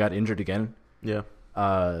 games and got injured again. Yeah.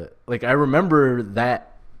 Like I remember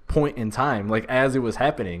that point in time, like as it was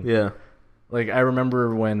happening. Yeah. Like I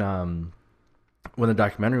remember when the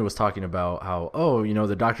documentary was talking about how,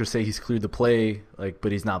 the doctors say he's cleared to play, like,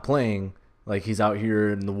 but he's not playing. Like, he's out here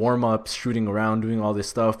in the warm-ups, shooting around, doing all this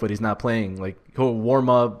stuff, but he's not playing. Like, he'll warm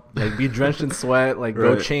up, like, be drenched in sweat, like,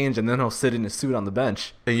 go change, and then he'll sit in his suit on the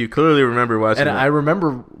bench. And you clearly remember watching I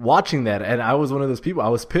remember watching that, and I was one of those people. I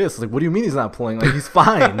was pissed. Like, what do you mean he's not playing? Like, he's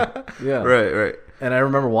fine. Yeah. Right. And I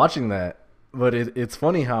remember watching that. But it's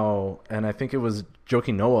funny how, and I think it was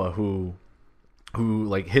Joakim Noah who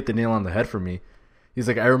like, hit the nail on the head for me. He's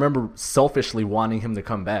like, I remember selfishly wanting him to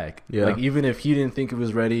come back. Yeah. Like, even if he didn't think he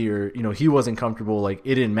was ready or, he wasn't comfortable, like,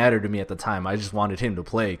 it didn't matter to me at the time. I just wanted him to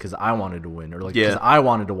play because I wanted to win or, like, because I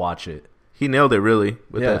wanted to watch it. He nailed it, really,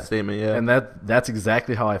 with that statement, yeah. And that's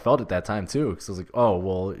exactly how I felt at that time, too. Because I was like, oh,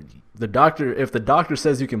 well, if the doctor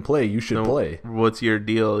says you can play, you should play. What's your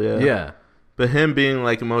deal, yeah. Yeah. But him being,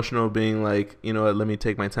 like, emotional, being like, you know what, let me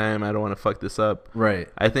take my time. I don't want to fuck this up. Right.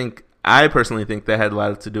 I personally think that had a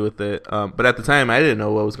lot to do with it. But at the time, I didn't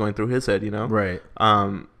know what was going through his head, you know? Right.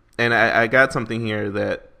 And I got something here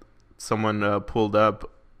that someone pulled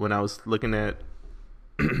up when I was looking at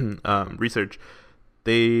research.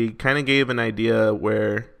 They kind of gave an idea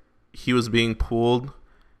where he was being pulled,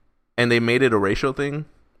 and they made it a racial thing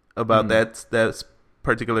about that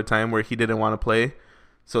particular time where he didn't want to play.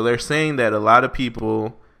 So they're saying that a lot of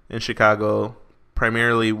people in Chicago,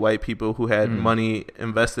 primarily white people who had money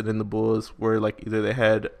invested in the Bulls, were like either they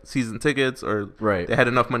had season tickets or they had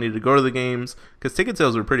enough money to go to the games, because ticket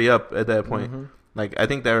sales were pretty up at that point. Like, I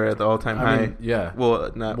think they were at the all-time high. Yeah.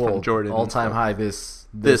 Well, from Jordan. All-time high this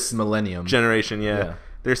millennium. Generation, yeah.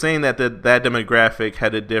 They're saying that that demographic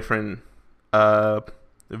had a different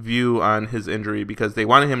view on his injury because they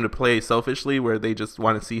wanted him to play selfishly, where they just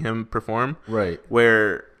want to see him perform. Right.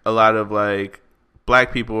 Where a lot of, like,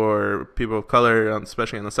 black people or people of color,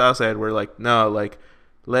 especially on the South Side, were like, no, like,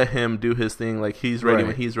 let him do his thing. Like, he's ready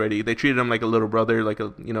when he's ready. They treated him like a little brother, like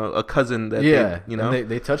a cousin that and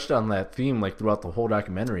they touched on that theme like throughout the whole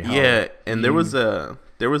documentary. And there was a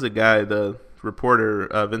guy, the reporter,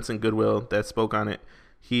 Vincent Goodwill, that spoke on it.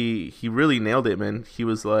 He really nailed it, man. He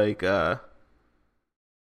was like,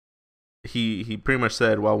 he pretty much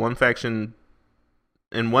said, well, one faction,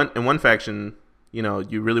 in one faction, you know,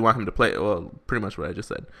 you really want him to play. Well, pretty much what I just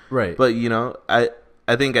said. Right. But, you know, I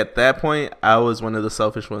think at that point, I was one of the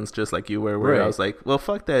selfish ones, just like you were, where right. I was like, well,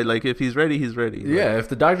 fuck that. Like, if he's ready, he's ready. Yeah, like, if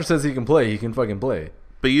the doctor says he can play, he can fucking play.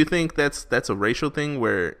 But you think that's a racial thing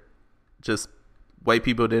where just white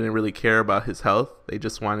people didn't really care about his health? They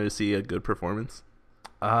just wanted to see a good performance?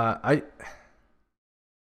 I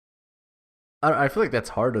feel like that's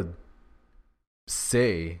hard to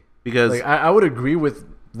say. Because like, I would agree with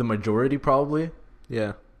the majority, probably.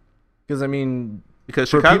 Yeah. Because, I mean... Because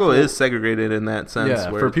Chicago is segregated in that sense.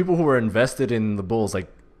 Yeah, for people who are invested in the Bulls, like,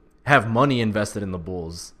 have money invested in the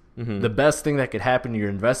Bulls, the best thing that could happen to your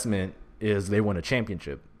investment is they win a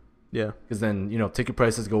championship. Yeah. Because then, you know, ticket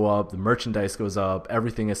prices go up, the merchandise goes up,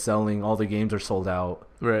 everything is selling, all the games are sold out.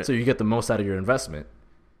 Right. So you get the most out of your investment.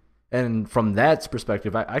 And from that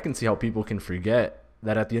perspective, I can see how people can forget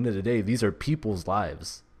that at the end of the day, these are people's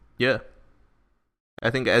lives. Yeah.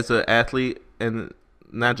 I think as an athlete, and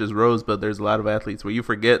not just Rose, but there's a lot of athletes where you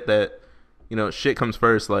forget that, you know, shit comes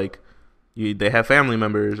first. Like, they have family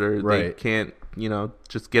members, or right. They can't, you know,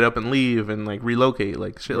 just get up and leave and like relocate,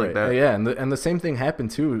 like shit right. like that. Yeah, and the same thing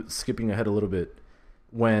happened too. Skipping ahead a little bit,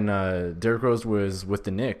 when Derrick Rose was with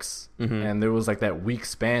the Knicks, and there was like that week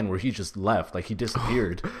span where he just left, like he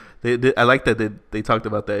disappeared. I like that they talked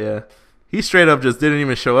about that. Yeah, he straight up just didn't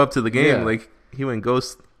even show up to the game. Yeah. Like he went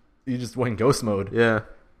ghost. He just went ghost mode. Yeah.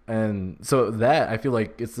 And so that, I feel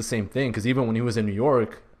like it's the same thing, because even when he was in New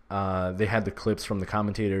York, they had the clips from the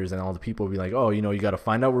commentators and all the people be like, oh, you know, you got to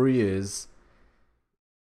find out where he is.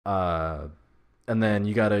 And then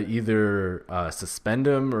you got to either suspend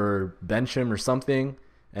him or bench him or something.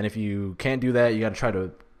 And if you can't do that, you got to try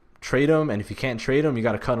to trade him. And if you can't trade him, you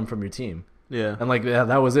got to cut him from your team. Yeah. And like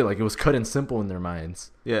that was it. Like it was cut and simple in their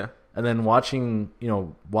minds. Yeah. And then watching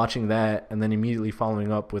that, and then immediately following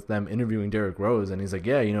up with them interviewing Derrick Rose, and he's like,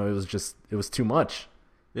 yeah, you know, it was too much.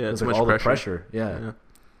 Yeah, it was like all the pressure. Yeah.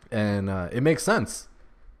 And it makes sense.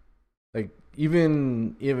 Like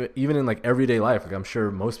even in like everyday life, like I'm sure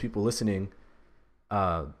most people listening,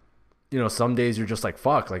 you know, some days you're just like,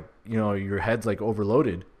 fuck, like, you know, your head's like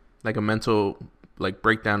overloaded, like a mental like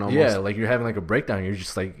breakdown almost. Yeah, like you're having like a breakdown. You're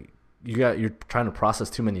just like you're trying to process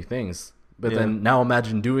too many things. But then now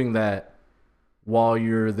imagine doing that while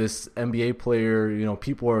you're this NBA player, you know,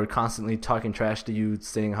 people are constantly talking trash to you,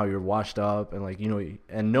 saying how you're washed up, and like, you know,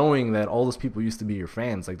 and knowing that all those people used to be your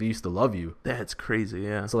fans, like they used to love you. That's crazy,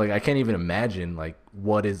 yeah. So like I can't even imagine like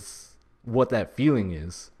what that feeling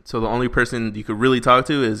is. So the only person you could really talk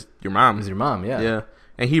to is your mom. Is your mom, yeah. Yeah.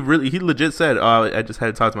 And he legit said, "Oh, I just had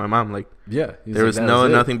to talk to my mom." Like, yeah, there was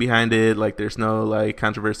nothing behind it. Like, there's no like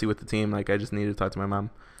controversy with the team. Like, I just needed to talk to my mom.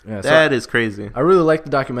 Yeah, that is crazy. I really like the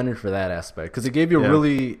documentary for that aspect, because it gave you a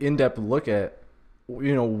really in-depth look at,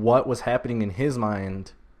 you know, what was happening in his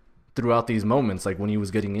mind throughout these moments, like when he was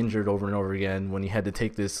getting injured over and over again, when he had to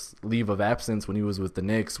take this leave of absence when he was with the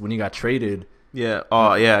Knicks, when he got traded. Yeah.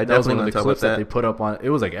 Oh, yeah. I that was one of the clips that they put up on. It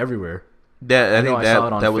was like everywhere. Yeah, I saw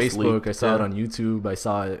it on Facebook. I saw it on YouTube. I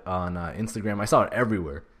saw it on Instagram. I saw it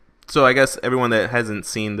everywhere. So I guess everyone that hasn't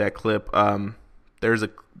seen that clip, there's a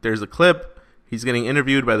clip. He's getting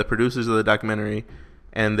interviewed by the producers of the documentary,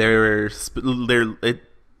 and it's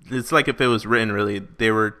like if it was written, really. They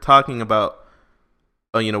were talking about,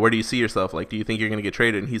 you know, where do you see yourself? Like, do you think you're going to get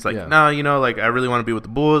traded? And he's like, nah, you know, like, I really want to be with the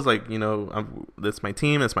Bulls. Like, you know, that's my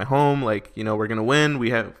team. That's my home. Like, you know, we're going to win.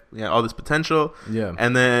 We have all this potential. Yeah.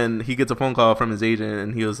 And then he gets a phone call from his agent,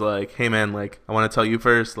 and he was like, hey, man, like, I want to tell you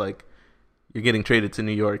first, like, you're getting traded to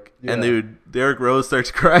New York. Yeah. And dude, Derrick Rose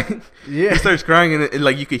starts crying. Yeah. He starts crying, and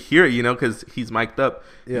like, you could hear it, you know, because he's mic'd up.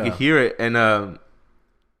 Yeah. You could hear it. And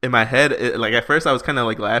in my head, like, at first I was kind of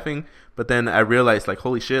like laughing, but then I realized, like,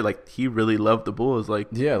 holy shit, like, he really loved the Bulls. Like,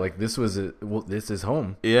 yeah, like, this is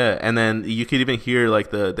home. Yeah. And then you could even hear,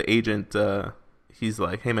 like, the agent, he's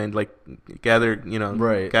like, hey, man, like, gather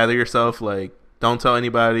yourself, like, don't tell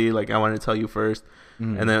anybody, like, I want to tell you first.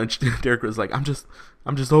 And then Derrick was like, I'm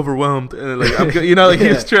just overwhelmed, and like, you know, like,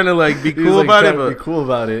 he's trying to like be cool about it, but be cool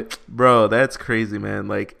about it, bro. That's crazy, man.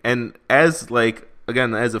 Like, and as like,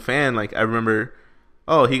 again, as a fan, like, I remember,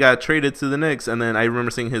 oh, he got traded to the Knicks, and then I remember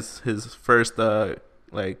seeing his first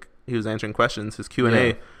like, he was answering questions, his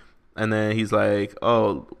Q&A, and then he's like,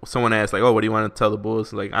 oh, someone asked like, oh, what do you want to tell the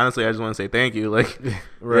Bulls? Like, honestly, I just want to say thank you, like,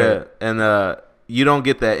 right. Yeah, and you don't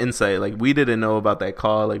get that insight. Like, we didn't know about that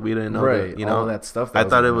call. Like, we didn't know that, you know, all that stuff. I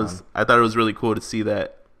thought it was really cool to see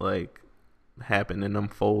that like happen and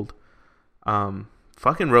unfold.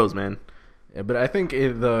 Fucking Rose, man. Yeah, but I think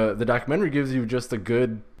the documentary gives you a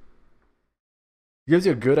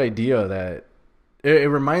good idea that it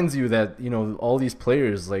reminds you that, you know, all these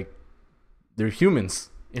players, like, they're humans,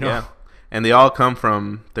 you know? Yeah. And they all come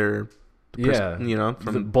from their, you know,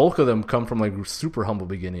 from the bulk of them come from, like, super humble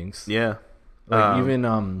beginnings. Yeah. Like, even,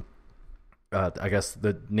 I guess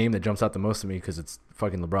the name that jumps out the most to me, because it's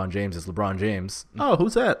fucking LeBron James, is LeBron James. Oh,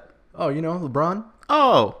 who's that? Oh, you know, LeBron?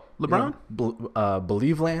 Oh, LeBron? You know,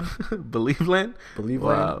 Believe Land? Believe Land? Believe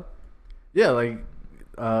Land. Wow. Yeah, like,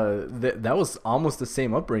 that was almost the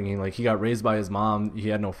same upbringing. Like, he got raised by his mom. He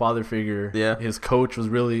had no father figure. Yeah. His coach was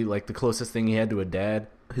really, like, the closest thing he had to a dad.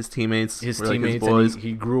 His teammates. Like his boys. And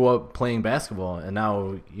he grew up playing basketball. And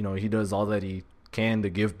now, you know, he does all that he can to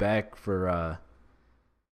give back for,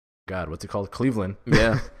 God, what's it called? Cleveland.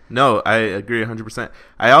 Yeah. No, I agree 100%.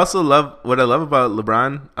 I also love, what I love about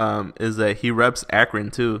LeBron is that he reps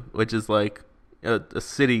Akron, too, which is, like, a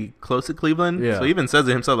city close to Cleveland. Yeah. So he even says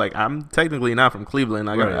it himself, like, I'm technically not from Cleveland.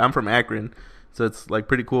 Like, right. I'm from Akron. So it's, like,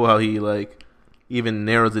 pretty cool how he, like, even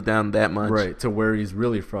narrows it down that much. Right, to where he's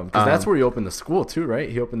really from. Because that's where he opened the school, too, right?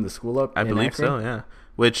 He opened the school up I believe Akron? So, yeah.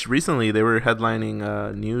 Which recently they were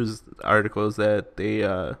headlining news articles that they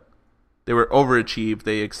were overachieved.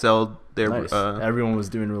 They excelled. Nice. Everyone was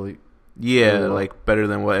doing really well. Like, better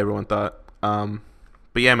than what everyone thought. But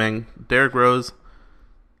yeah, man, Derrick Rose,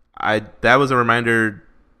 that was a reminder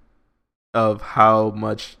of how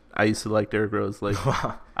much I used to like Derrick Rose. Like,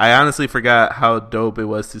 I honestly forgot how dope it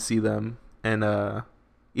was to see them. And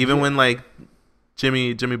even when, like,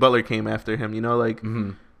 Jimmy Butler came after him, you know, like,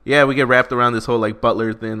 yeah, we get wrapped around this whole, like,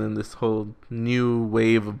 Butler thing and this whole new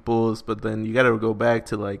wave of Bulls, but then you got to go back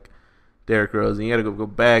to, like, Derrick Rose, and you got to go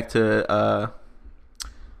back to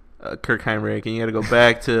Kirk Hinrich, and you got to go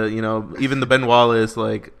back to, you know, even the Ben Wallace,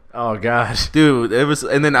 like, oh gosh, dude, it was.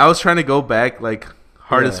 And then I was trying to go back, like,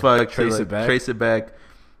 hard as fuck, trace it back.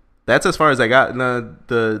 That's as far as I got. I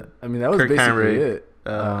mean, that was Kirk basically Hinrich, it.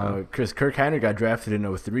 Kirk Hinrich got drafted in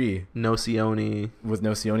 2003.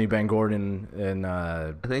 Nocioni, Ben Gordon, and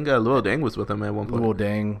I think Luol Deng was with him at one point. Luol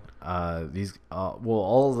Deng,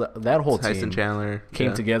 all that whole Tyson team Chandler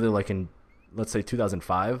came together, like, in, let's say,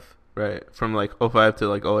 2005. Right, from, like, 2005 to,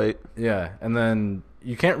 like, 2008. Yeah, and then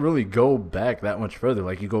you can't really go back that much further.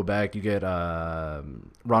 Like, you go back, you get Ron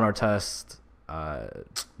Artest.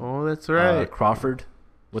 Oh, that's right. Crawford.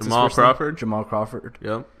 What's Jamal Crawford. Jamal Crawford.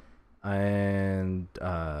 Yep. And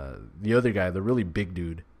the other guy, the really big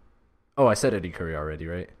dude. Oh, I said Eddie Curry already,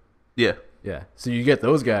 right? Yeah. Yeah. So you get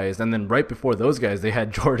those guys, and then right before those guys, they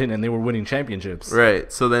had Jordan, and they were winning championships.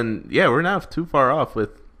 Right. So then, yeah, we're not too far off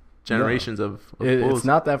with generations of Bulls. It's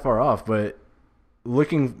not that far off, but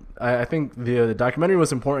I think the documentary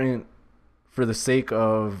was important for the sake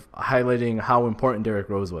of highlighting how important Derrick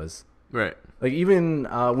Rose was. Right. Like, even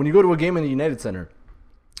when you go to a game in the United Center,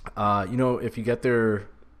 you know, if you get there,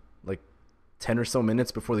 like, 10 or so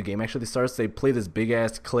minutes before the game actually starts, they play this big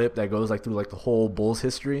ass clip that goes, like, through, like, the whole Bulls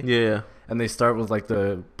history. Yeah. And they start with, like,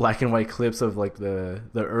 the black and white clips of, like, the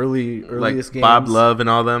earliest like games. Bob Love and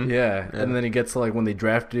all them. Yeah. And then it gets to, like, when they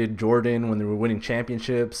drafted Jordan, when they were winning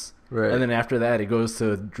championships. Right. And then after that, it goes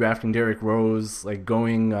to drafting Derrick Rose, like,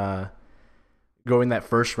 going that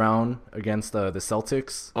first round against the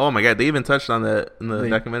Celtics. Oh my God, they even touched on that in the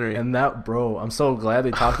documentary. And that, bro, I'm so glad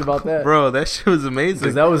they talked about that. Bro, that shit was amazing.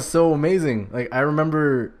 Because that was so amazing. Like, I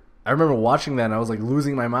remember watching that, and I was, like,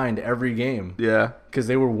 losing my mind every game. Yeah. Because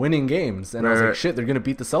they were winning games, and I was like, shit, they're gonna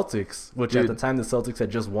beat the Celtics, which at the time the Celtics had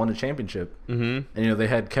just won a championship. And, you know, they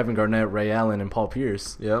had Kevin Garnett, Ray Allen, and Paul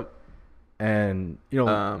Pierce. Yep. And, you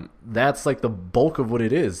know, that's, like, the bulk of what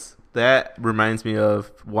it is. That reminds me of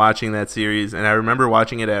watching that series, and I remember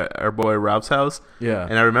watching it at our boy Rob's house. Yeah.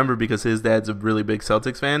 And I remember because his dad's a really big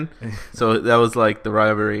Celtics fan, so that was, like, the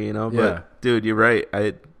rivalry, you know. But dude, you're right.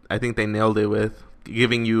 I think they nailed it with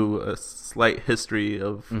giving you a slight history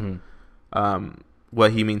of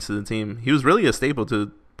what he means to the team. He was really a staple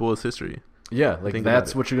to Bulls history. Yeah, like,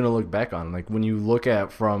 that's what you're gonna look back on. Like, when you look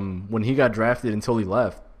at from when he got drafted until he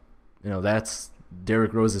left, you know, that's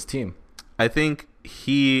Derrick Rose's team. I think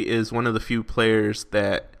he is one of the few players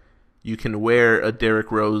that you can wear a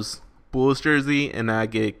Derrick Rose Bulls jersey and not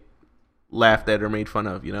get laughed at or made fun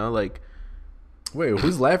of, you know? Like, wait,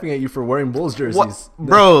 who's laughing at you for wearing Bulls jerseys? What?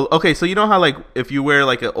 Bro, okay, so you know how, like, if you wear,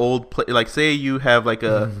 like, an old like, say you have, like,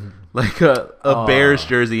 a Bears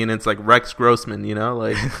jersey and it's, like, Rex Grossman, you know?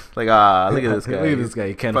 Like, look at this guy. Look at this guy.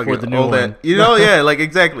 He can't afford the new one. You know, yeah, like,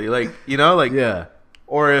 exactly. Like, you know, like, yeah.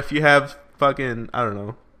 Or if you have fucking, I don't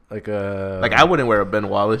know. Like I wouldn't wear a Ben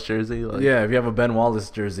Wallace jersey. Like, yeah, if you have a Ben Wallace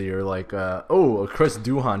jersey, or like a Chris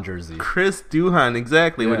Duhon jersey. Chris Duhon,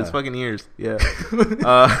 exactly, with his fucking ears. Yeah.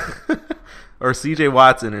 Or C.J.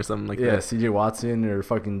 Watson or something like that. Yeah, C.J. Watson or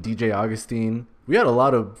fucking D.J. Augustine. We had a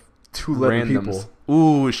lot of 2-letter people.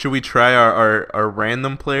 Ooh, should we try our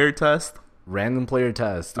random player test? Random player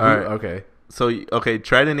test. Ooh, all right. Okay. So, okay,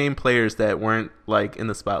 try to name players that weren't, like, in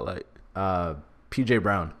the spotlight. PJ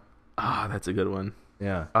Brown. Ah, that's a good one.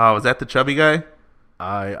 Yeah. Oh, was that the chubby guy?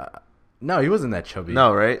 No, he wasn't that chubby.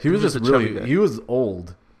 No, right? He was just really... He was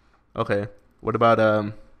old. Okay. What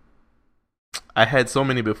about... I had so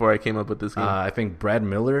many before I came up with this game. I think Brad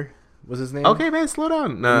Miller was his name. Okay, man, slow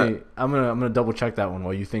down. I'm gonna double check that one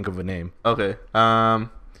while you think of a name. Okay. Well,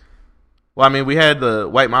 I mean, we had the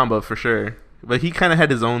White Mamba for sure, but he kind of had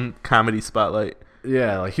his own comedy spotlight.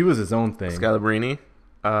 Yeah, like he was his own thing. Scalabrini.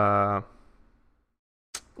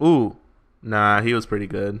 Ooh, nah, he was pretty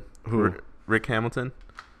good. Who? Rick Hamilton.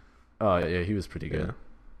 Oh yeah, he was pretty good.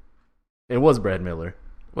 Yeah. It was Brad Miller.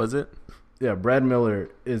 Was it? Yeah, Brad Miller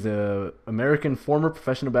is a American former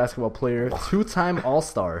professional basketball player, 2-time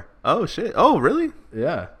All-Star. Oh shit! Oh really?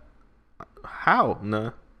 Yeah. How?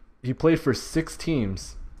 Nah. He played for 6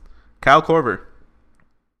 teams. Kyle Korver.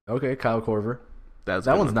 Okay, Kyle Korver.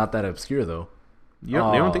 That one's not that obscure though. You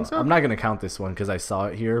don't think so? I'm not gonna count this one because I saw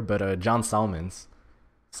it here. But John Salmons.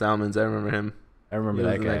 Salmons, I remember him. I remember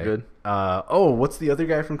that guy. That good. What's the other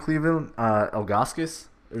guy from Cleveland? Ilgauskas?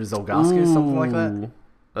 There's Ilgauskas, something like that.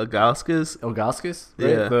 Ilgauskas, right?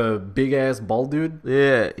 Yeah, the big ass bald dude.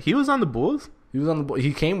 Yeah, he was on the Bulls.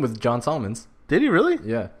 He came with John Salmons. Did he really?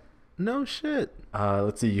 Yeah. No shit.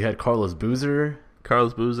 Let's see. You had Carlos Boozer.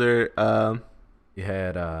 You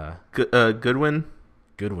had Goodwin.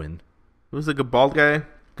 Who was the good bald guy?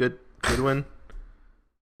 Goodwin.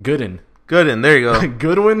 Gooden. There you go.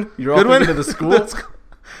 Goodwin. You're all thinking of the school.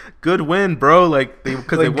 Good win, bro. Like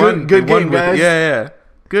because they won. Good game, guys. Yeah.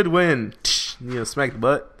 Good win. Smack the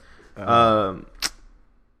butt.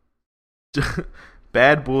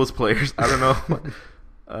 Bad Bulls players. I don't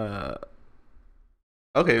know.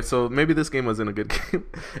 Okay, so maybe this game wasn't a good game.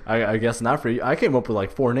 I guess not for you. I came up with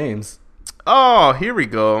like 4 names. Oh, here we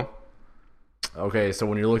go. Okay, so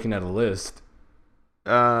when you're looking at a list,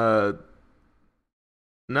 no,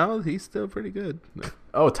 he's still pretty good.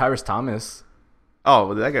 Oh, Tyrus Thomas. Oh,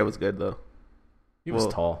 well, that guy was good though. He was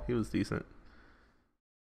tall. He was decent.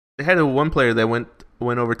 They had one player that went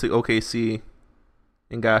over to OKC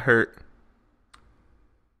and got hurt.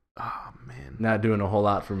 Oh man, not doing a whole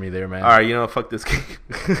lot for me there, man. All right, fuck this game.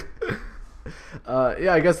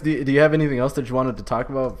 Yeah, I guess. Do you have anything else that you wanted to talk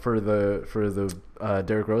about for the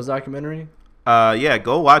Derrick Rose documentary? Yeah,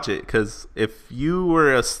 go watch it because if you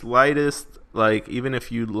were a slightest even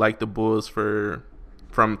if you like the Bulls from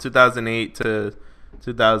 2008 to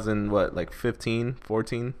 2015,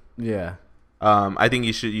 14. Yeah. I think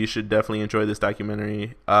you should definitely enjoy this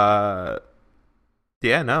documentary. Yeah,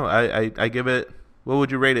 no, I give it. What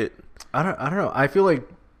would you rate it? I don't know. I feel like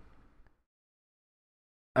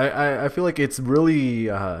I feel like it's really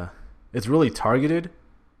targeted.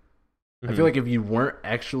 Mm-hmm. I feel like if you weren't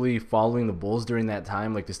actually following the Bulls during that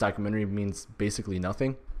time, like this documentary means basically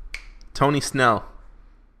nothing. Tony Snell.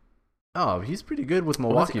 Oh, he's pretty good with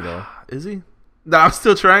Milwaukee though. Is he? No, I'm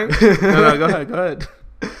still trying. No, go ahead.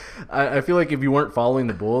 I feel like if you weren't following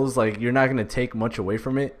the Bulls, like you're not going to take much away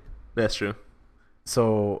from it. That's true.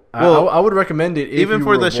 So I would recommend it. Even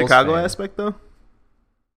for the Chicago aspect, though.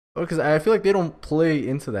 Because I feel like they don't play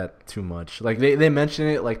into that too much. Like they mention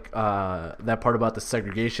it, like that part about the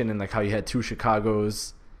segregation and like how you had 2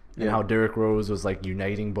 Chicagos and how Derrick Rose was like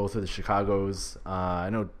uniting both of the Chicagos. I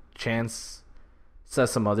know Chance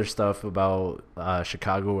says some other stuff about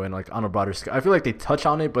Chicago and like on a broader scale. I feel like they touch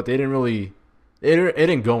on it, but they didn't really. It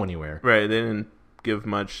didn't go anywhere. Right, they didn't give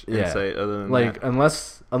much insight other than like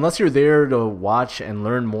that. Unless you're there to watch and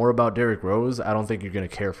learn more about Derrick Rose, I don't think you're gonna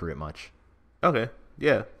care for it much. Okay,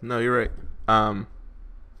 yeah, no, you're right. But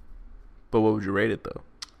what would you rate it though?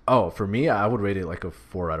 Oh, for me, I would rate it like a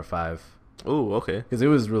 4 out of 5. Oh, okay. Because it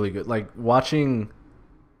was really good. Like watching,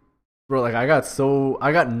 bro. Like I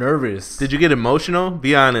got nervous. Did you get emotional?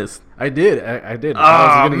 Be honest. I did. I did. Oh,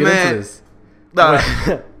 I was gonna get into this.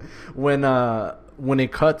 When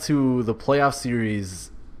it cut to the playoff series,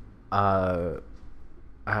 I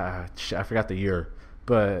forgot the year,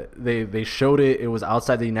 but they showed it. It was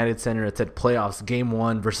outside the United Center. It said playoffs game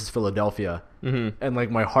 1 versus Philadelphia, and like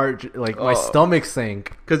my heart, my stomach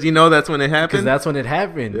sank because that's when it happened. Because that's when it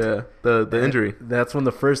happened. Yeah, the injury. That's when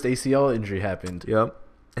the first ACL injury happened. Yep,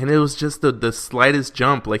 and it was just the slightest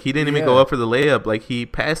jump. Like he didn't even go up for the layup. Like he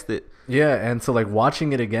passed it. Yeah, and so like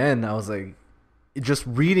watching it again, I was like. Just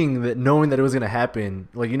reading that, knowing that it was gonna happen,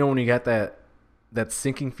 like when you got that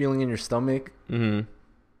sinking feeling in your stomach, like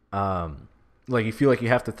you feel like you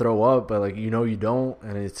have to throw up, but like you don't,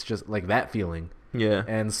 and it's just like that feeling. Yeah.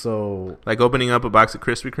 And so, like opening up a box of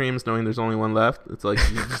Krispy Kremes, knowing there's only one left, it's like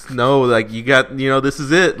you just know, like you got, this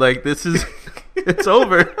is it. Like this is, it's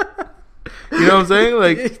over. You know what I'm saying?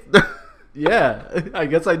 Like, yeah, I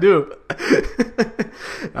guess I do.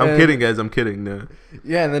 I'm kidding, guys. I'm kidding. No.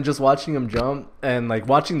 Yeah, and then just watching him jump and like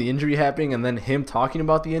watching the injury happening, and then him talking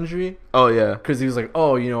about the injury. Oh yeah, because he was like,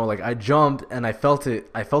 "Oh, like I jumped and I felt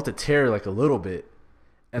it tear like a little bit."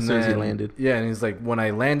 And as soon as he landed. Yeah, and he's like, when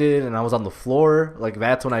I landed and I was on the floor, like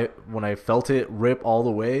that's when I felt it rip all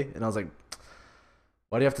the way, and I was like,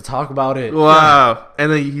 why do you have to talk about it? Wow.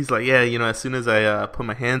 And then he's like, yeah, as soon as I put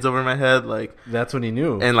my hands over my head, like that's when he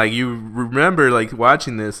knew. And like you remember like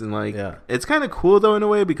watching this, and like it's kind of cool though in a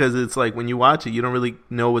way, because it's like when you watch it, you don't really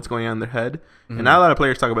know what's going on in their head. Mm-hmm. And not a lot of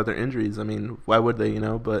players talk about their injuries. I mean, why would they?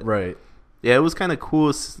 But right. Yeah, it was kind of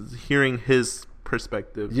cool hearing his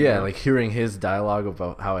perspective. Yeah, like hearing his dialogue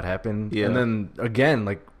about how it happened. Yeah. And then again,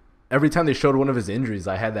 like every time they showed one of his injuries,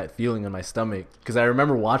 I had that feeling in my stomach, because I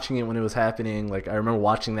remember watching it when it was happening. Like I remember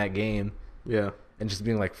watching that game. Yeah. And just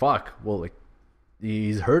being like, fuck, well, like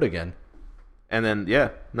he's hurt again. And then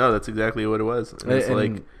that's exactly what it was. And it's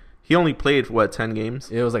like he only played 10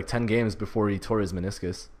 games? It was like 10 games before he tore his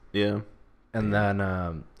meniscus. Yeah. And then I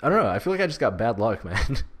don't know, I feel like I just got bad luck,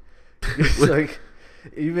 man. It's like,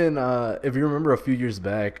 even if you remember a few years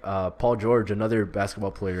back, Paul George, another basketball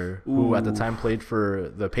player who at the time played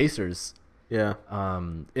for the Pacers, in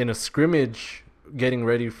a scrimmage getting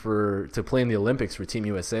ready to play in the Olympics for Team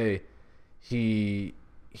USA, he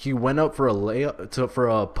went up for a for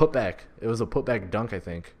a putback. It was a putback dunk, I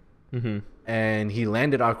think. Mm-hmm. And he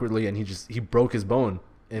landed awkwardly, and he broke his bone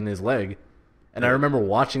in his leg. And I remember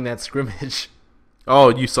watching that scrimmage. Oh,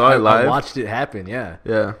 you saw it live? I watched it happen, yeah.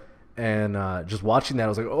 Yeah. And just watching that, I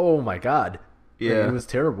was like, oh my God. Yeah. Like, it was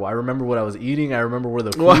terrible. I remember what I was eating. I remember where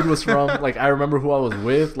the food was from. Like, I remember who I was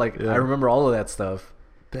with. Like, I remember all of that stuff.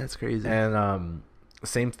 That's crazy. And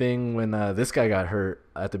same thing when this guy got hurt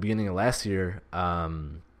at the beginning of last year. Oh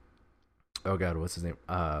God, what's his name?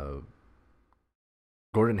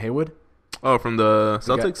 Gordon Hayward. Oh, from the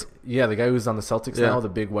Celtics? The guy who's on the Celtics now, the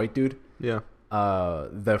big white dude. Yeah.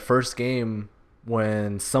 The first game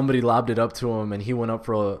when somebody lobbed it up to him and he went up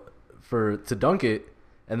to dunk it,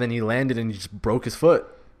 and then he landed and he just broke his foot.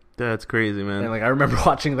 That's crazy, man. And like I remember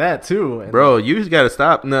watching that too. And bro, you just gotta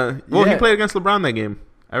stop. No, well, he played against LeBron that game.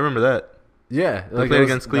 I remember that. Yeah, like played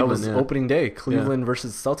against Cleveland. That was opening day, Cleveland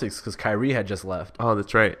versus Celtics, because Kyrie had just left. Oh,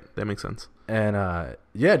 that's right. That makes sense. And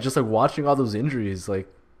just like watching all those injuries, like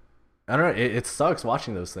I don't know, it sucks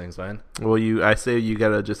watching those things, man. Well, I say you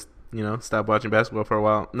gotta just stop watching basketball for a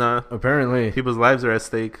while. Nah, apparently people's lives are at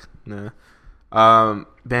stake. Nah.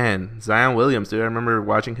 Man, Zion Williams, dude. I remember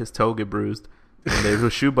watching his toe get bruised, and the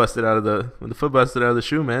shoe busted out of when the foot busted out of the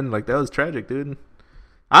shoe, man. Like that was tragic, dude.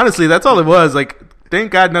 Honestly, that's all it was. Like,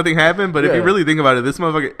 thank God nothing happened. But if you really think about it, this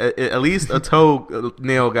motherfucker, at least a toe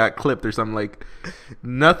nail got clipped or something. Like,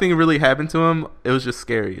 nothing really happened to him. It was just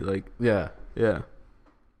scary. Like, yeah.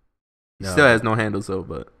 He still has no handles though,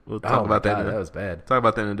 but we'll talk about that. That was bad. Talk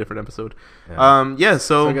about that in a different episode. Yeah.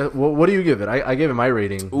 So I guess, what do you give it? I gave it my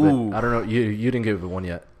rating. Ooh. I don't know. You didn't give it one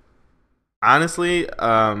yet. Honestly,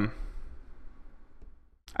 I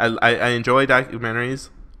enjoy documentaries,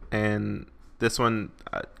 and this one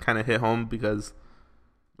kind of hit home because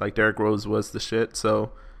like Derrick Rose was the shit.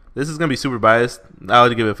 So this is gonna be super biased. I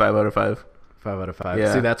would give it 5 out of 5. 5 out of 5.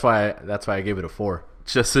 Yeah. See, that's why I gave it a 4.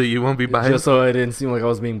 Just so you won't be biased? Just so it didn't seem like I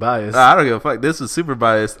was being biased. I don't give a fuck. This was super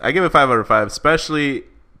biased. I give it 5 out of 5. Especially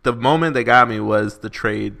the moment that got me was the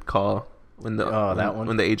trade call when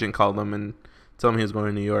the agent called him and told him he was going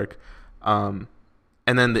to New York. And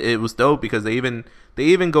then it was dope because they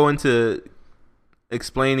even go into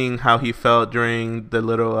explaining how he felt during the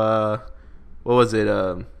little what was it?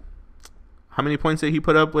 How many points did he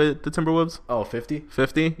put up with the Timberwolves? Oh, 50?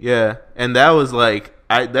 50? Yeah. And that was like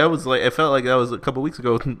it felt like that was a couple weeks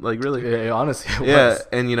ago, like really. Yeah, honestly. Was.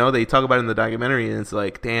 And they talk about it in the documentary, and it's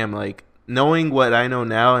like, damn, like knowing what I know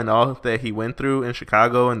now and all that he went through in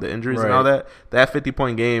Chicago and the injuries and all that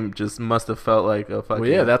 50-point game just must have felt like a fucking... Well,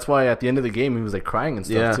 yeah, that's why at the end of the game he was like crying and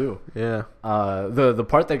stuff too. Yeah. The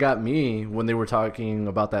part that got me when they were talking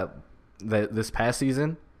about that this past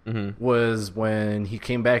season was when he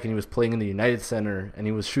came back and he was playing in the United Center and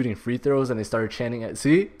he was shooting free throws and they started chanting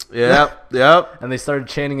Yep. And they started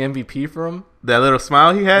chanting MVP for him. That little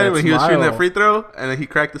smile he had when he was shooting that free throw, and then he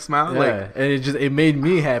cracked the smile. Yeah, and it made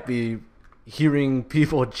me happy hearing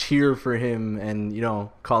people cheer for him and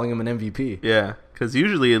calling him an MVP. Yeah, because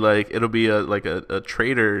usually like it'll be a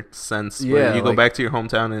traitor sense where you go back to your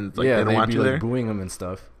hometown and they don't want you there, booing him and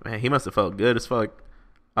stuff. Man, he must have felt good as fuck.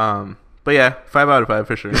 But yeah, 5 out of 5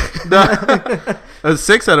 for sure. It was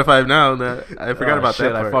 6 out of 5 now. I forgot about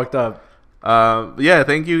that part. I fucked up. Yeah,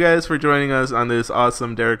 thank you guys for joining us on this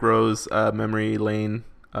awesome Derrick Rose memory lane.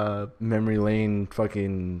 Memory lane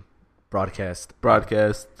fucking podcast.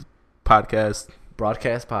 Podcast.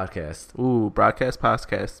 Ooh, broadcast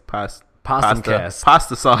podcast.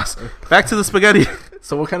 Pasta sauce. Back to the spaghetti.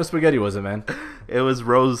 So what kind of spaghetti was it, man? It was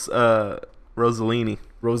Rossellini.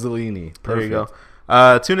 Perfect. There you go.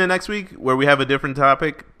 Tune in next week where we have a different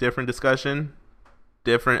topic, different discussion,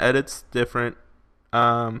 different edits, different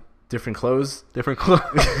clothes.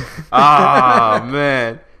 Ah,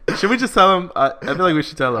 man. Should we just tell them? I feel like we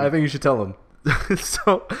should tell them. I think you should tell them.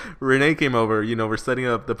 So Renee came over. We're setting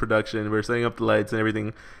up the production. We're setting up the lights and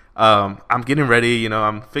everything. I'm getting ready.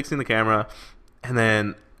 I'm fixing the camera, and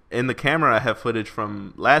then in the camera I have footage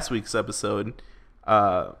from last week's episode,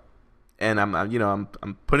 and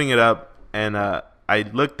I'm putting it up, and I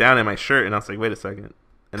looked down at my shirt and I was like, wait a second.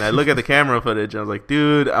 And I look at the camera footage and I was like,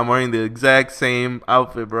 dude, I'm wearing the exact same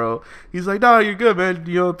outfit, bro. He's like, no, you're good, man.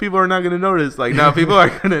 People are not going to notice. Like, no, people are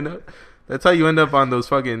going to know. That's how you end up on those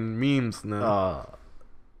fucking memes. No.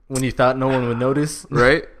 When you thought no one would notice.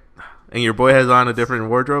 Right? And your boy has on a different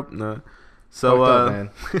wardrobe. No. So, up,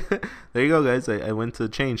 man. There you go, guys. I went to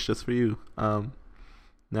change just for you. Now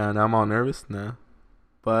I'm all nervous. No.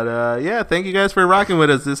 But, yeah, thank you guys for rocking with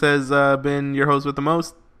us. This has been your host with the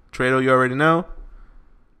most. Trado, you already know.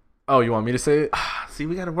 Oh, you want me to say it? See,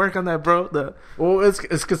 we got to work on that, bro. Well, it's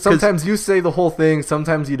because sometimes you say the whole thing,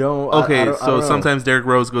 sometimes you don't. Okay, I don't sometimes Derrick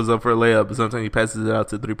Rose goes up for a layup, but sometimes he passes it out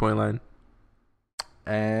to the 3-point line.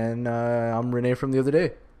 And I'm Renee from the other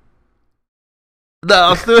day. No,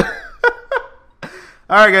 I'll do it.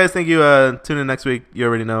 All right, guys. Thank you. Tune in next week. You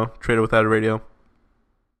already know. Trader Without a Radio.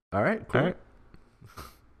 All right, cool. All right.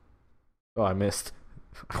 Oh, I missed.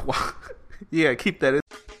 Yeah, keep that in.